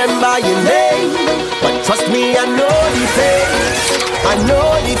remember your name, but trust me, I know the face. I know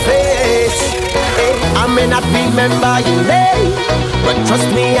the face. Hey, I may not remember your name, but trust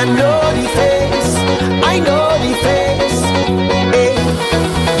me, I know the face. I know the face. Hey,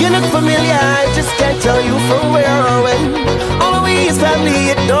 you look familiar, I just can't tell you from where or when. Always family,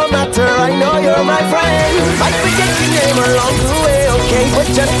 it don't matter. I know you're my friend. I forget your name along the way, okay? But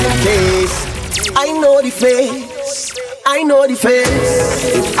just in case, I know the face. I I know the face.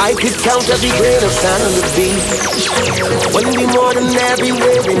 If I could count every grain of sand on the beach, wouldn't be more than every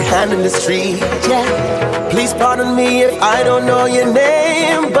waving hand in the street. Yeah. Please pardon me if I don't know your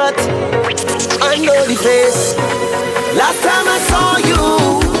name, but I know the face. Last time I saw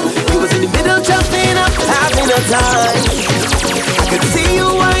you was in the middle jumping up, having a time. I could see you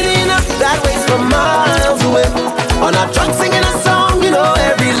winding up that waist from miles away. On our trunk singing a song, you know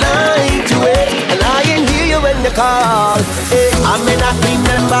every line to it. And I can hear you when you call. Hey, I may not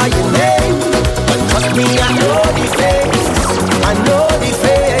remember your name, but trust me, I know the face. I know the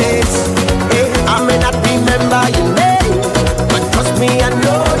face. Hey, I may not remember your name, but trust me, I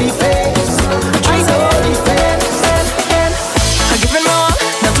know the face. I know the face. I give it more,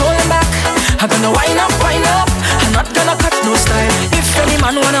 not holding back. I'm gonna wind up. I'm not gonna cut no style. If any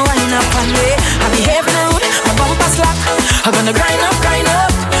man wanna wind up on me, I behave rude, my bumper slack. I'm gonna grind up.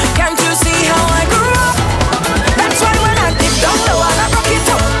 Can't you see how I grew up? That's why when I dip down low and I rock it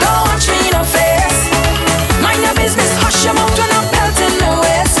up, don't watch me in the face. Mind your business, hush your mouth when I'm belting the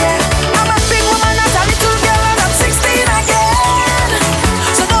waist, yeah. I'm a big woman, not a little girl, and I'm 16 again.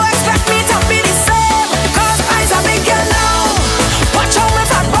 So don't expect me to be the same, cause I's a big girl now. Watch how my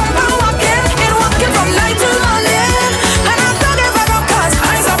fat bumper walking from night to morning. And I'm not giving up cause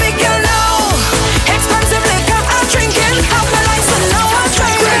I's a big girl now. Expensive liquor I'm drinking, have my license now I'm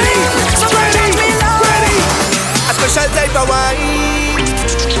training. So don't judge me now. A special type of wine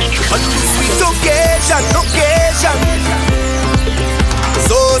on the sweet occasion.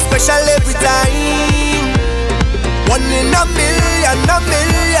 So special every time. One in a million.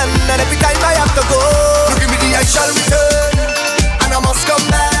 And every time I have to go, you give me the I shall return, and I must come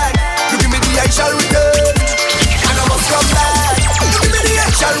back. You give me the I shall return, and I must come back. You give me the I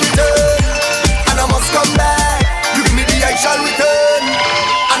shall return, and I must come back. You give me the I shall return,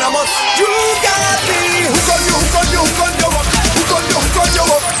 and I must. You got me. Hook on you up. Hook on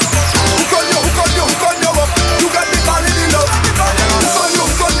you up. You got me falling in love. Hook on you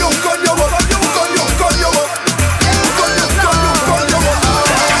up.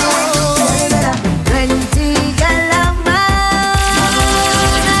 Plenty galama,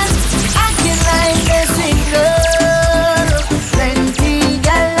 acting like a single. Plenty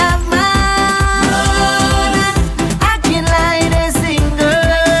galama, acting like a single.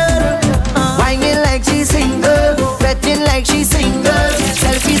 Whining like she's single, betting like she's single,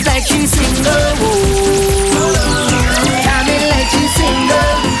 selfies like she's single. Coming like she's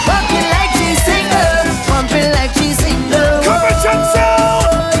single, walking like she's single, pumping like she's single.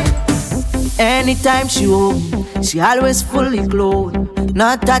 Anytime she home, she always fully clothed,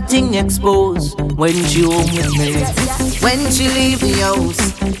 not a thing exposed. When she home with me, when she leave the house,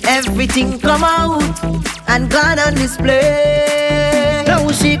 everything come out and gone on display.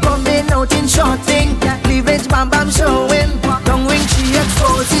 Now she coming out in short thing, cleavage bam showing, tongue ring she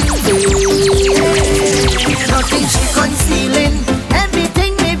exposing. Nothing she concealing,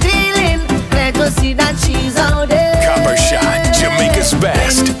 everything revealing. Glad to see that she's out there. Copper Shot, Jamaica's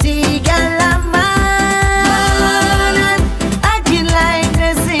best. Plenty galama, acting like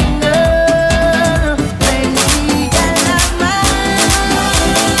a singer. Plenty galama,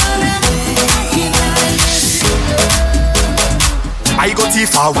 acting like a singer. I go too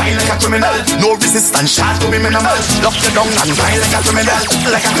far, wine like a criminal. No resistance, shot to be minimal. Lock you down and wine like a criminal.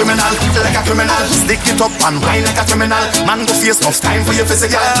 Like a criminal. Stick it up and wine like a criminal. Man go face enough time for your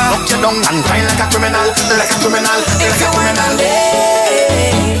physical. Lock you down and wine like a criminal. Like a criminal.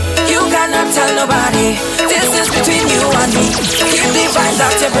 You cannot tell nobody. This is between you and me. Keep the vibes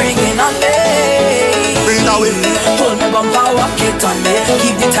that you're bringing on me. Bring it away. Pull me bumper, walk it on me.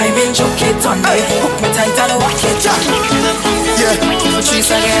 Keep the timing, choke it on me. Hook me tight and walk it on me. Yeah,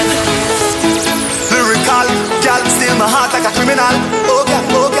 Patrice again. Lyrical, girl, still my heart like a criminal. Oh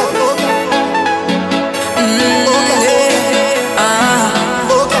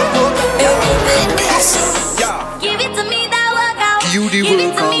yeah. Give it to me, that workout. Give you the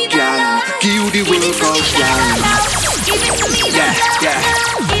workout, girl. Give you the workout, girl. Give it to me, Yeah.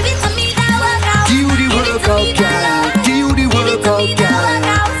 Give it to me, that workout. Give you the workout, girl. Give you the workout, girl.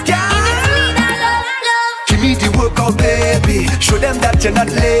 Give me the workout, baby. Show them that you're not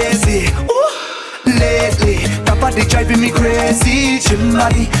lazy. Ooh, lately, that body driving me crazy. Gym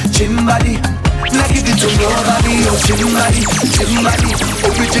body. Now give it to nobody, oh gym body.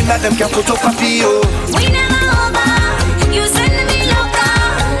 Original, them can't photocopy, oh. We never over. You sending me loca.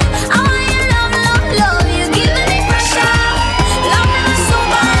 I want your love. You giving me pressure. Love never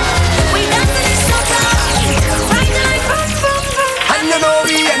sober. We dancing in soca. Right like vroom. And you know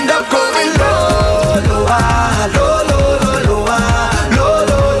we end up going lower.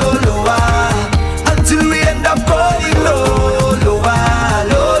 Until we end up going low.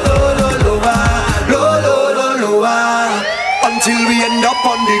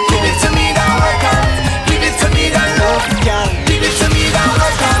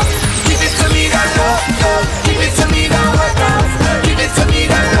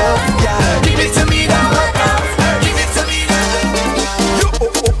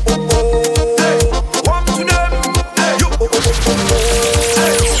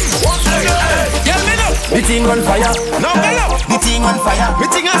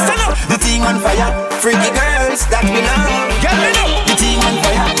 The thing on fire. Freaky girls that we love. Get me up. The thing on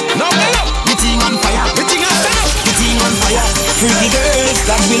fire. No, get up. The thing on fire. The thing on fire. The thing on fire. Freaky girls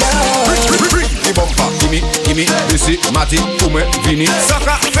that we love. The bumper, gimme, Missy, Matty, Ume, Vinny.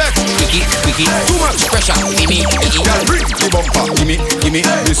 Sucker effect. Wiki, too much pressure. gimme. Girl, bring the bumper, gimme,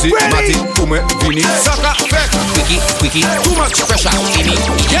 Missy, Matty, Ume, Vinny. Sucker effect. Wiki, too much pressure. Get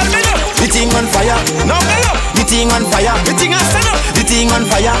me up. The thing on fire. No, get up. The thing on fire. The thing on stand up. The thing on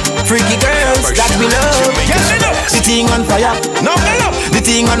fire. Freaky girls that we love. Get me up. The thing on fire. No, get up. The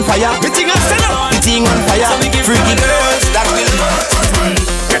thing on fire. The thing on stand up. The thing on fire. Freaky girls that we love.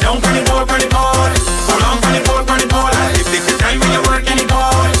 Get down for the ball, for the ball. Hold on for the ball, for the ball. If take the time when you work any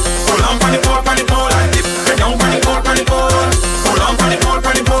ball. Hold on for the ball, for the ball. Get down for the ball, for the ball. Hold on for the ball,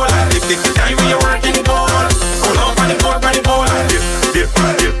 for the ball. If take the time when you work any ball. Hold on for the ball, for the ball. Dip.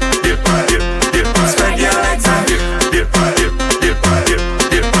 Spread your legs and dip. Go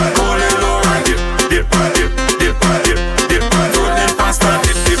a little lower and dip. Go a little faster.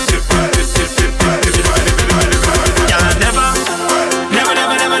 Dip.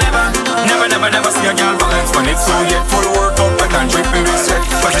 Never see a girl balance when it's so yet. Full workout, I can't drip in this sweat.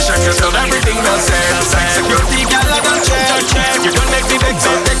 Position yourself, everything well said. Security, girl, I got check. You don't make me beg,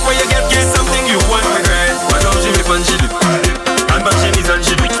 so take where you get something you won't regret. Watch how she whip and she dip. And back she knees and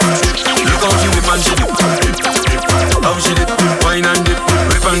she dip. Look how she whip and she dip. How she dip, wine and dip,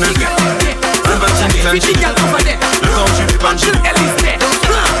 whip and dip. And back she knees and she dip. Look how she whip and she dip.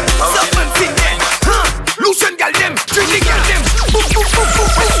 Lucian gal them, drinking gal them. Boom.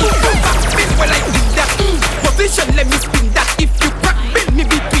 Spin well I do that. Position let me spin that. If you crack pin me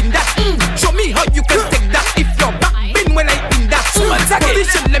between that. Show me how you can take that. If you're back pin when I pin that. Position let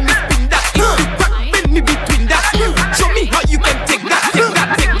me spin that. If you crack pin me between that. Show me how you can take that. Take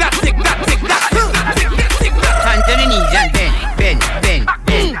that. Hands on the knees and bend.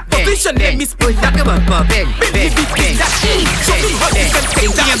 Position let me spin that. Bend. Show me how you can take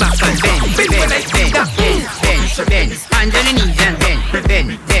that. Back and bend. Hands on the knees and bend.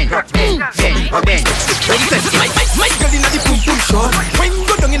 My girl inna the pum shot. When you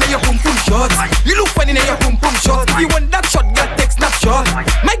go down inna your pum shot, you look funny inna your pum shot. If you want that shot, girl take snapshot.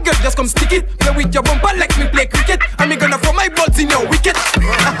 My girl just come stick it. Play with your bumper like me play cricket. And me gonna throw my balls in your wicket.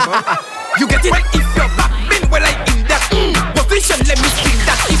 You get it? If you're back pin, well I in that position. Let me spin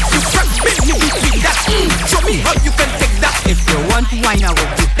that. If you front pin, you between that. Show me how you can take that. If you want to wine, I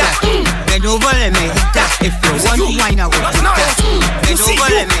will get that. Bend over, let me hit that. If you want to wine, I will get that. Bend over,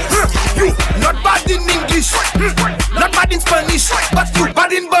 let me. You not bad in English, not bad in Spanish, but you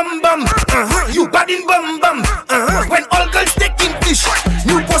bad in bum. You bad in bum. When all girls take English,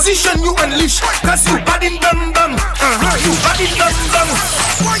 new position you unleash, cause you bad in bum. You bad in bum.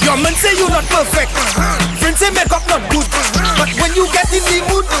 Your man say you not perfect, friends say makeup not good, but when you get in the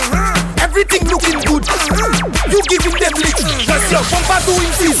mood, everything looking good. You giving them licks, cause your bumper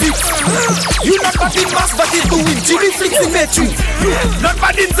doing physics. You not bad in mass, but it's doing Jimmy flicks in metry. You not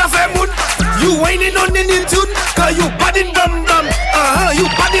bad in Zafemun, you whining on the new tune, cause you bad in bum. You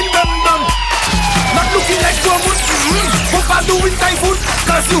bad in bum. Not looking like Dortmund, bumper doing typhoon,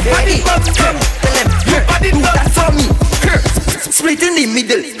 cause you bad in bum. You bad in bum. For me, split in the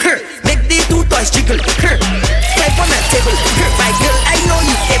middle, make the two toys jiggle, type on a table, my girl I know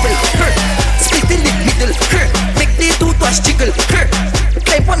you able, split in the middle, make the two toys jiggle,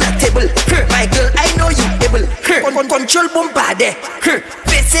 type on a table, my girl I know you able, control bumper there,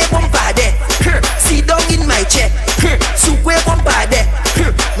 face bumper there, sit down in my chair, super bumper there,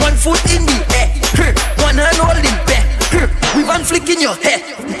 one foot in the air, one hand holding back, with one flick in your hair,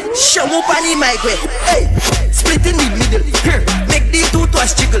 show up on in my way, hey, split in the middle, make the two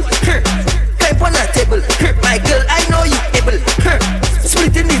toys jiggle, type on a table, my girl I know you able,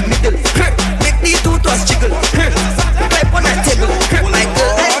 split in the middle, make the two toys jiggle, type on a table, my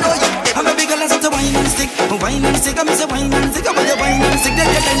girl I know you able. I'm a big girl, I said to wine and stick, I'm a say wine and stick, I'm a wine and stick,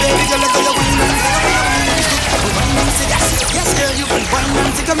 then you can be a big girl, I call you wine and stick, yes girl you can wine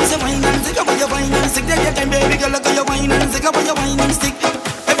and stick, I'm a say wine and stick, I'm a wine and stick, then you can be a big girl, I call you wine and stick, I'm a wine and stick.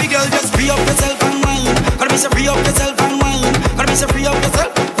 Every girl just free up yourself and wine, gotta be so free up yourself and wine, gotta be so free up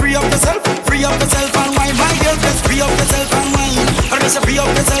yourself and wine, my girl just free up yourself and wine, gotta be so free up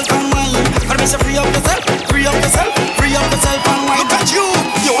yourself and wine, gotta be so free up yourself and wine. Look at you,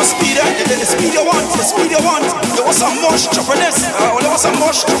 you a speeder, you get the speed you want, you want some mush choppiness, yeah. You a speeder,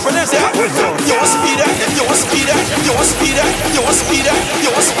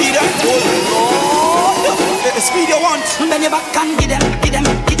 oh Lord, the speed you want. Bend your back and give them, kill them,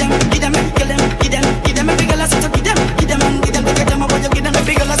 every girl I say to give them, I want you give them,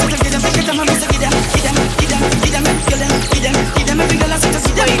 every girl I say to give them, I say give them, every girl I say to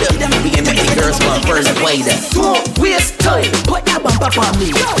give them, first one, first way there. Don't waste time. Put that bump up on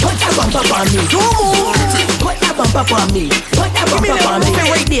me. Put that bump up on me. Don't move. Put that bump up on me. Put that bump up on me.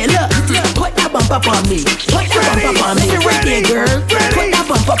 Right there, look. Put that bump up on me. Put that bump up on me. Right there, girl. Put that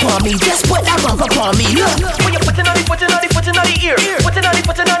bump up on me. Just put that bump up on me. Look. When you put it on the, put it on the, put it on the ear. Put it on the,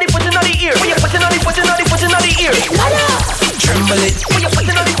 put it on the, put it on the ear. When you put it on the, put it on the, put it on the ear. Tremble it. When you put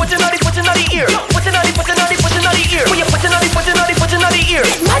it on the, put it on the, put it on the ear. Put it on the, put it on the, put it on the ear. When you put it on the, put it on the, put it on the ear.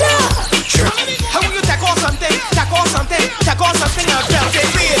 How will you tackle something? Tackle something. Tackle something and belt it.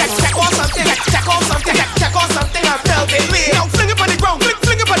 Tackle something. Tackle something. Tackle something and belt it. Now fling it on the ground.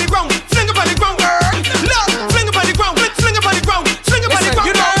 Fling it on the ground. Fling it on the ground, girl. Look, fling it on the ground. Fling it on the ground. Fling it on the ground.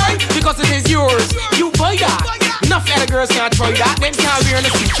 You know why? Because it is yours. You buy that. Enough other girls can't try that. Them can't wear in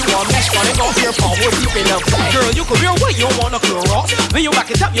the street. You want mesh on it. Go for your power deep in the girl, you could wear what you want to clear off. When you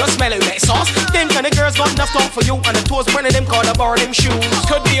back it up, you smell it like sauce. Them kind of girls got enough talk for you. And the toes burning them call the bar them shoes.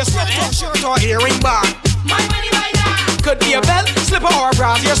 Could be a sweater, shirt or earring bar. My money by that. Could be a belt, slipper or a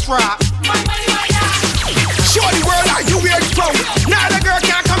brassiere strap. My money by that. Show the world how you wear the crown. Now the girl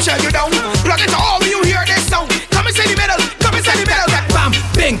can't come shut you down. Plug it all when you hear this sound. Come and say the middle. Come and say the middle. Bam,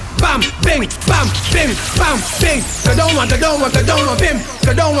 bing, bam, bing, bam, bing, bam, bing. Go down, bim.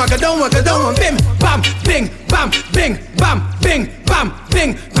 Go down, bim. Bam, bing, bam, bing, bam, bing, bam,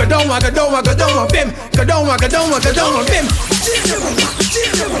 bing. Go down, bim. Go down, bim.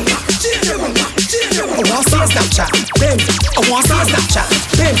 I want some Snapchat, bim. I want some Snapchat,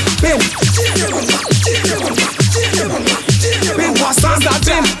 bim, bim. Bim, want some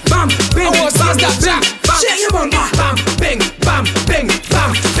Snapchat, bam, bim. I want some Snapchat, bam, bam, bing, bam, bing,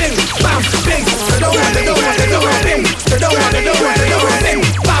 bam, bing, bam, bing. Go down, bim. Go down, bim.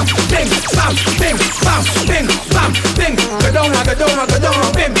 Bam, bing, bam, bing, bam, bing, bam, bing. Go down,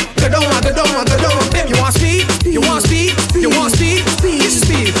 bim. Go down, bim. You want speed? You want speed? You want speed? This is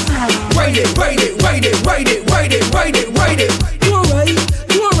speed. Ride it. You alright?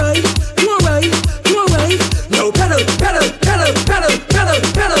 No pedal.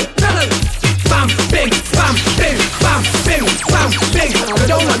 Bam, bing, bam, bing, bam, bing, bam, bing. Go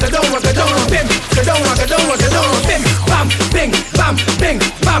down, bim. Go down, bim. Bam, bing, bam, bing,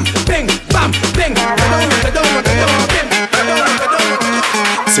 bam, bing, bam, bing. Go down, bim.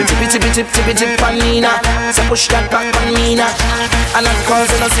 So tippy tip panina. So push that back panina. And I'm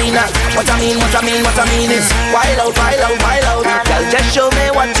causing a scene. What I mean is wild out. Girl, just show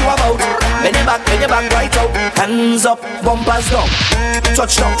me what you about. Bend your back right out. Hands up, bumpers down.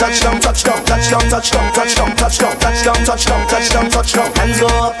 Touchdown. Hands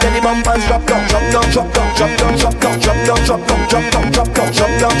up, then the bumpers drop down.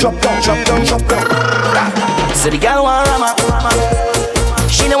 So the girl want rama.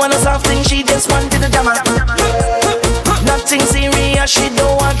 She don't want a soft thing, she just wanted a drama. Nothing serious, she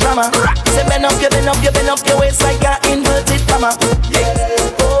don't want drama. Say bend up your waist like a inverted comma.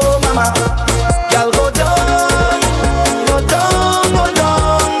 Oh mama, girl go down.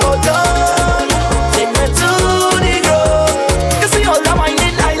 Take me to the ground. You see all the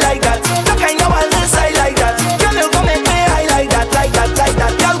winding I like that. The kind of wildness I like that. Girl you come make me I like that.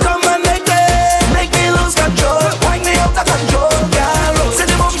 Girl come and make me lose control. Wind me out of control, girl. Say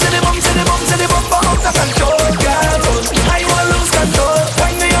the bum out of control, girl. I want lose control.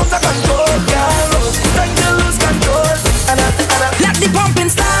 Wind me out of control, girl. Time to lose control. Let the pumping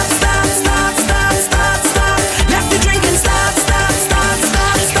start. Let the drinking start.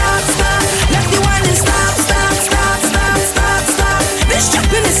 Let the whining start. This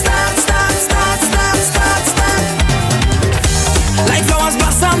jumping is start. Like flowers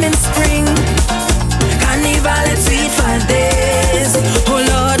blossom in spring. Carnival it's sweet for days. Oh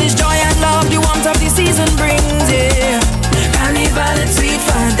Lord, it's joy and love the warmth of the season brings. Yeah, carnival it's sweet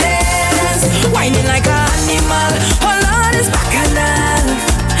for days. Whining like an animal. Oh Lord, it's bacchanal.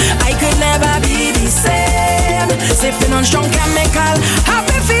 I could never be the same. Sipping on strong chemical. I've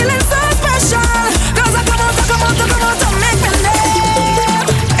been feeling so special. Cause I come out to make me live.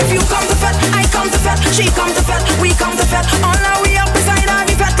 If you come to fed, I come to fed. She come to fed, we come to fed. All our way up beside her,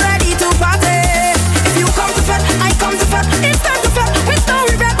 the fed ready to party. If you come to fed, I come to fed. It's time to fed, with no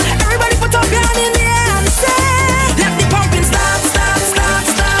regret. Everybody put up your hand in the air and say, let the pumping start.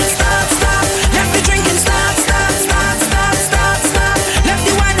 Let the drinking start. Let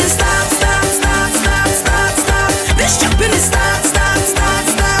the whining start. This jumping is start.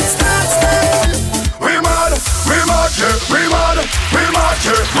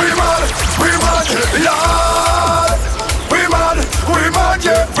 We mad, Lord. We mad.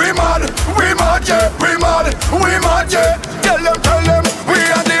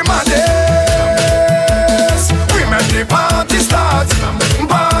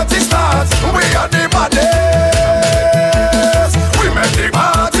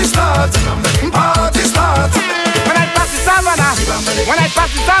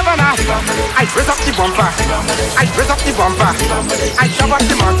 bumper. I raise up the bumper. I shove up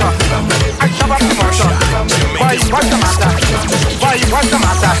the motor. I shove up the motor. Why, what's the matter? Why, what's the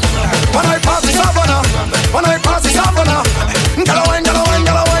matter? When I pass the savannah, when I pass the savannah, gala wine, gala wine,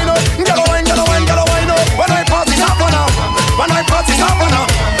 gala wine, gala wine, gala wine, gala wine. When I pass the savannah, when I pass the savannah,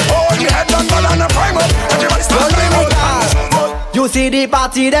 oh, you head on banana prime up. Everybody start playing up. You see the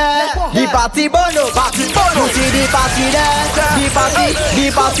party there, the party bono, party bono. You see the party there, the party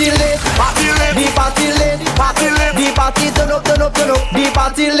lit, the party lit, the party turn up, turn up, turn up, the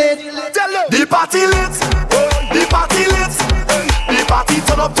party lit, the party lit, the party lit, the party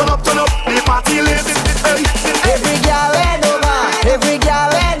turn up, turn up, turn up, the party lit. Every girl and over, every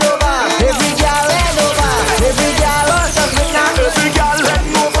girl and over, every girl and over, every girl on the ground. Every girl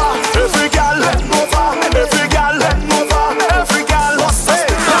and over, every girl and over, every girl and over, every girl lost it.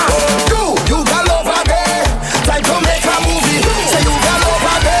 You got over there, time to make a movie. Say you got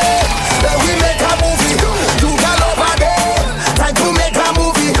over there, then we make a movie. You got over there, time to make a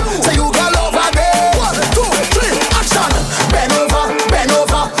movie. Say you got over there. 1, 2, 3, action. Bend over, bend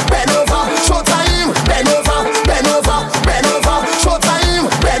over, bend over. Showtime. Bend over, bend over, bend over. Showtime.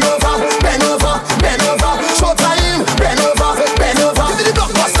 Bend over, bend over, bend over. Showtime. Bend over, bend over. Give me the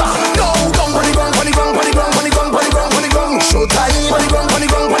blockbuster. No, gong, bunny gong, bunny gong, bunny gong, bunny gong, bunny gong, bunny gong. Showtime. Bunny gong, bunny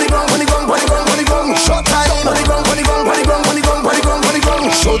gong, bunny gong, bunny gong, bunny gong, bunny gong. Showtime. Bunny gong, bunny gong, bunny gong, bunny gong, bunny gong, bunny gong.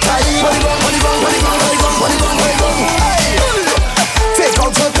 Showtime. Bunny gong, bunny gong, bunny gong, bunny gong, bunny gong, bunny gong. Take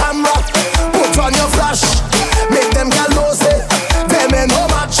out your camera, put on your flash, make them get lousy. Them ain't no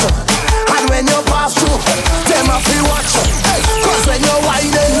match. And when you pass through, them have to watch. Cause when you're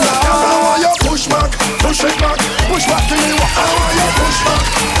whining now, I want you push back, push it back, push back to me. I want you push back,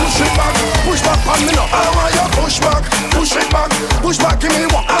 push it back on me now. I want you push back, push it back, push back to me.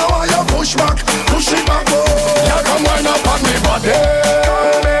 I want you push back, push it back. You come wind up on me body.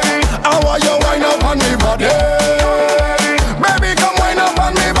 I want you wind up on me body. Baby, come wind up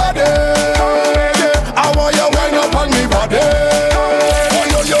on me body. I want you wind up on me body.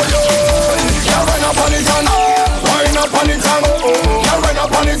 Yo. You wind up on it and wind up on it and you wind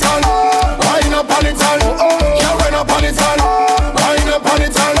up on it and wind up on it and you wind up on it and wind up on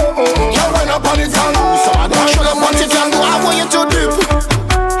it and you wind up on it and so I don't show up on it and I want you to dip,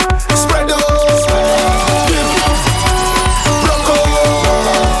 spread out, dip, rock out,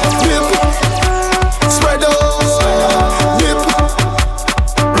 dip, spread out, dip,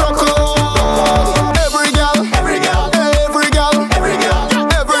 rock out. Every girl, every girl, every girl, every girl,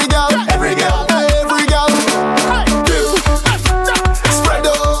 every girl, every girl, every girl, dip, spread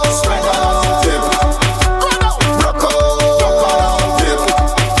out, dip, rock out, dip,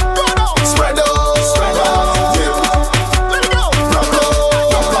 spread out, dip, rock out.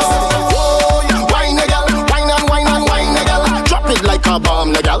 Wine a gal, wine and wine and wine a gal. Drop it like a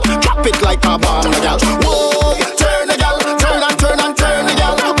bomb, a gal. Drop it like a bomb, a gal. Whoa, turn a gal, turn and turn and turn a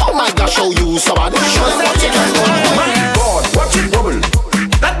gal. Oh my gosh, show you somebody. Show them what you can do. My God, watch it bubble.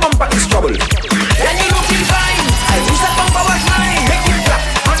 That bumper is trouble. Then you looking fine. I wish that bumper was mine. Make it clap,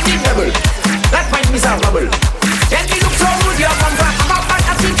 on the double. That might miss a rubble. Then you look so good, your bumper. I'm up at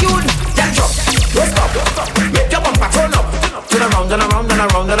attitude. Then drop, don't stop. Make your bumper turn up. Turn around and around and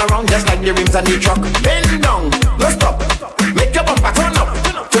around and around, just like the rims on the truck. Bend down, don't stop. Make your bumper turn up.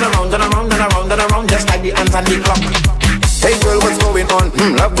 Turn around and around and around and around, just like the hands on the clock. Hey girl, what's going on?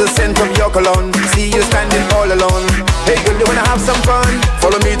 Love the scent of your cologne. See you standing all alone. Hey girl, you wanna have some fun?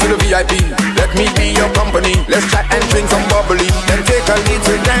 Follow me to the VIP. Let me be your company. Let's chat and drink some bubbly. Then take a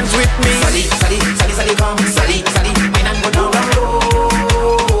little dance with me. Sally, Sally, Sally, Sally, come. Sally, Sally, wine and go down the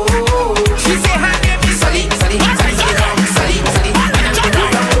road. She say her name is Sally, Sally, Sally, Sally, come. Sally, Sally, wine and go down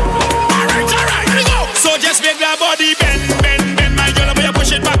the road. Alright, here we go. So just make that body bend, bend, bend, my girl. Will you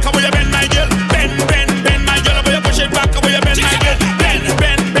push it back? Will you bend, my girl? Bend, bend, bend, my girl. Will you push it back? Will you bend, my girl? Bend,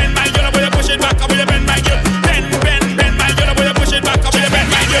 bend, bend, my girl. Will you push it back? Will you bend, my girl? Bend, bend, bend, my girl. Will you push it back? Will you bend,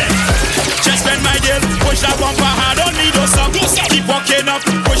 my girl? Just bend, my girl. Push that bumper hard, don't need no song. Keep walking up.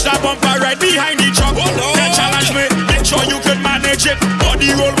 Push that bumper right behind the truck. Then challenge me. Make sure you can manage it.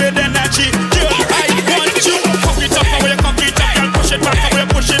 Body roll with energy. Girl, I want you. Cock it up, will you cock it up? Girl, push it back, will you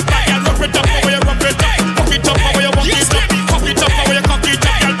push it back? Girl, rough it up, will you rough it up? Cock it up, will you walk it up? Cock it up, will you cock it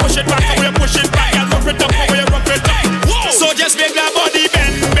up? Girl, push it back, will you push it back? Girl, rough it up, will you rough it up? So just make that body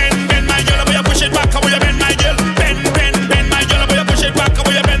bend, bend, bend, my girl. Will you push it back? Will you bend, my girl? Bend, bend, bend, my girl. Will you push it back?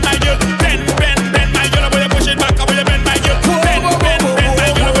 Will you bend, my girl? Bend, bend, bend, my girl. Will you push it back? Will you bend, my girl? Bend, bend, bend, my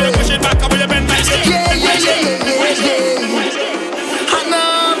girl. Will you push it back? Will you bend, my girl?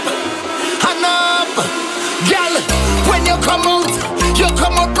 Hand up, girl. When you come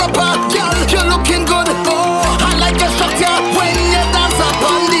out proper, girl. You're looking good. I like your structure when you dance up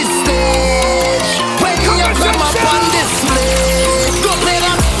on this stage.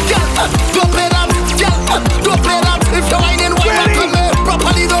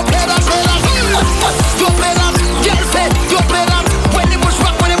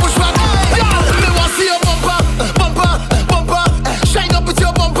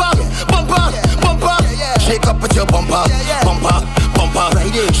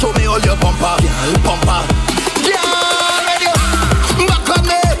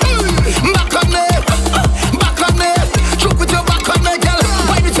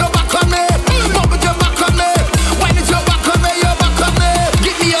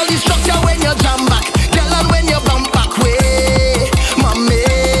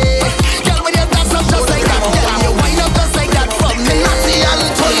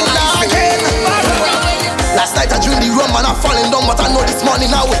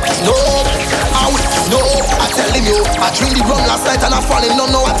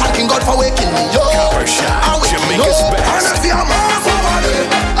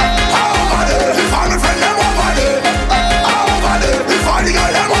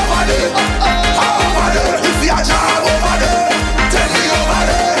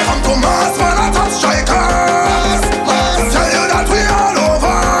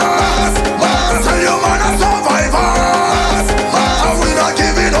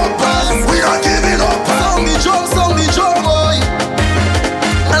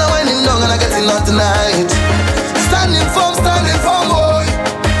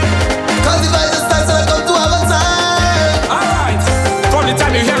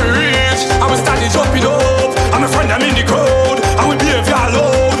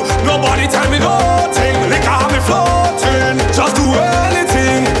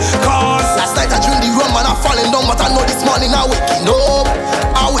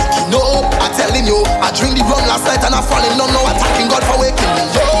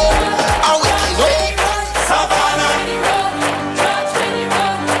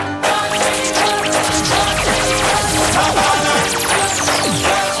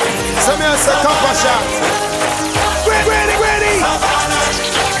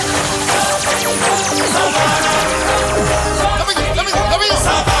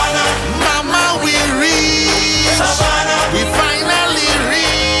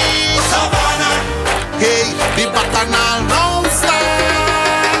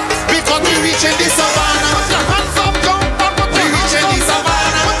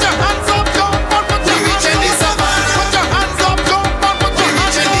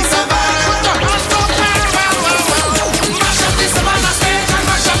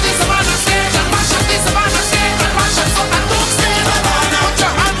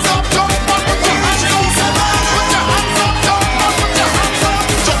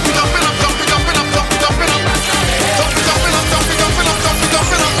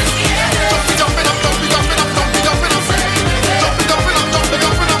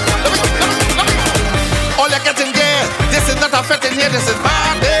 All you're getting there, this is not a fete in here, this is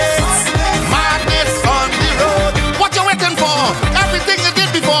madness. Madness on the road. What you waiting for? Everything you did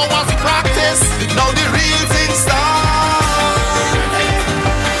before was practice. Now the real thing starts.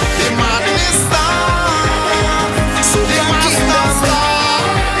 The madness starts. So the master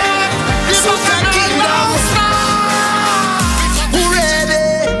starts. So the kingdom starts. Who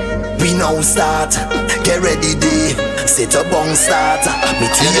ready? We now start. Get ready, day. Sit up on start. Me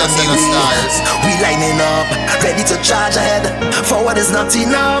too on the wheels. We lining up, ready to charge ahead. Forward is not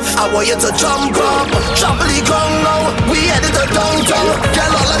enough. I want you to jump up, trample the ground now. We headed to downtown.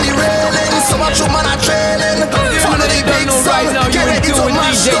 Girl all on the railing, so much woman are trailing. Follow the big song, get ready to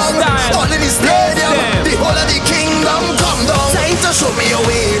mash down. All in the stadium, the whole of the kingdom come down. Time to show me your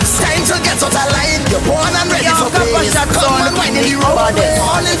ways, time to get out of line. You're born and ready for praise. Come on, wind in the road,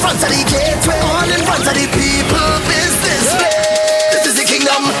 all in front of the gateway, all in front of the people. Business day. This is the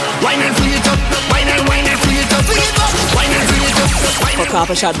kingdom. Wine and free it up, wine and free it up, free it up, wine and free it up. For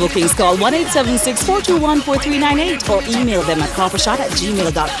Copper Shot bookings, call 1-876-421-4398 or email them at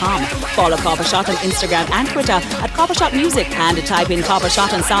coppershot@gmail.com. Follow Copper Shot on Instagram and Twitter at Copper Shot Music and type in Copper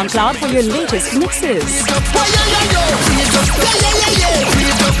Shot on SoundCloud for your latest mixes.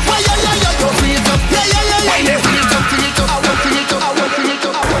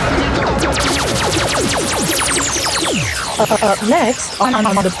 Up next on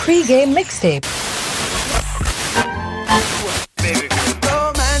the pre-game mixtape.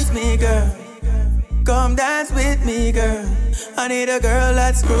 Romance me, girl. Come dance with me, girl. I need a girl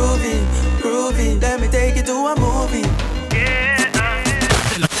that's groovy, groovy. Let me take you to a movie.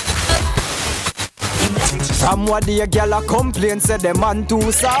 From what the girl a complain, say the man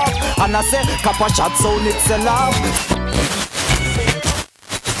too soft. And I say, Copper Shot sound it's a laugh.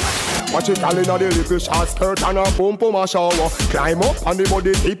 Watch it all in a the little short skirt and a pum pum a shower. Climb up on the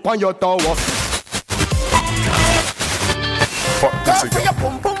body tip on your tower. Girl, for your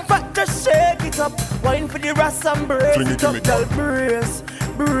pum pum fat, just shake it up. Wine for the ras and brace it up. Girl, brace,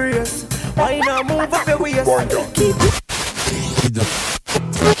 brace. Wine and move up your waist. Keep it.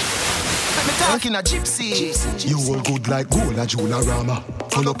 Let me talking a gypsy. You all good like gold, a Jularama.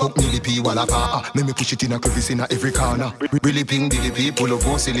 Full up millipede, walla pa. Make me push it in a crevice in a every corner. Really ping, dilly pee, pull up,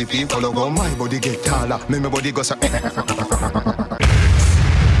 go silly pee. Follow on my body get taller. Make my body go so.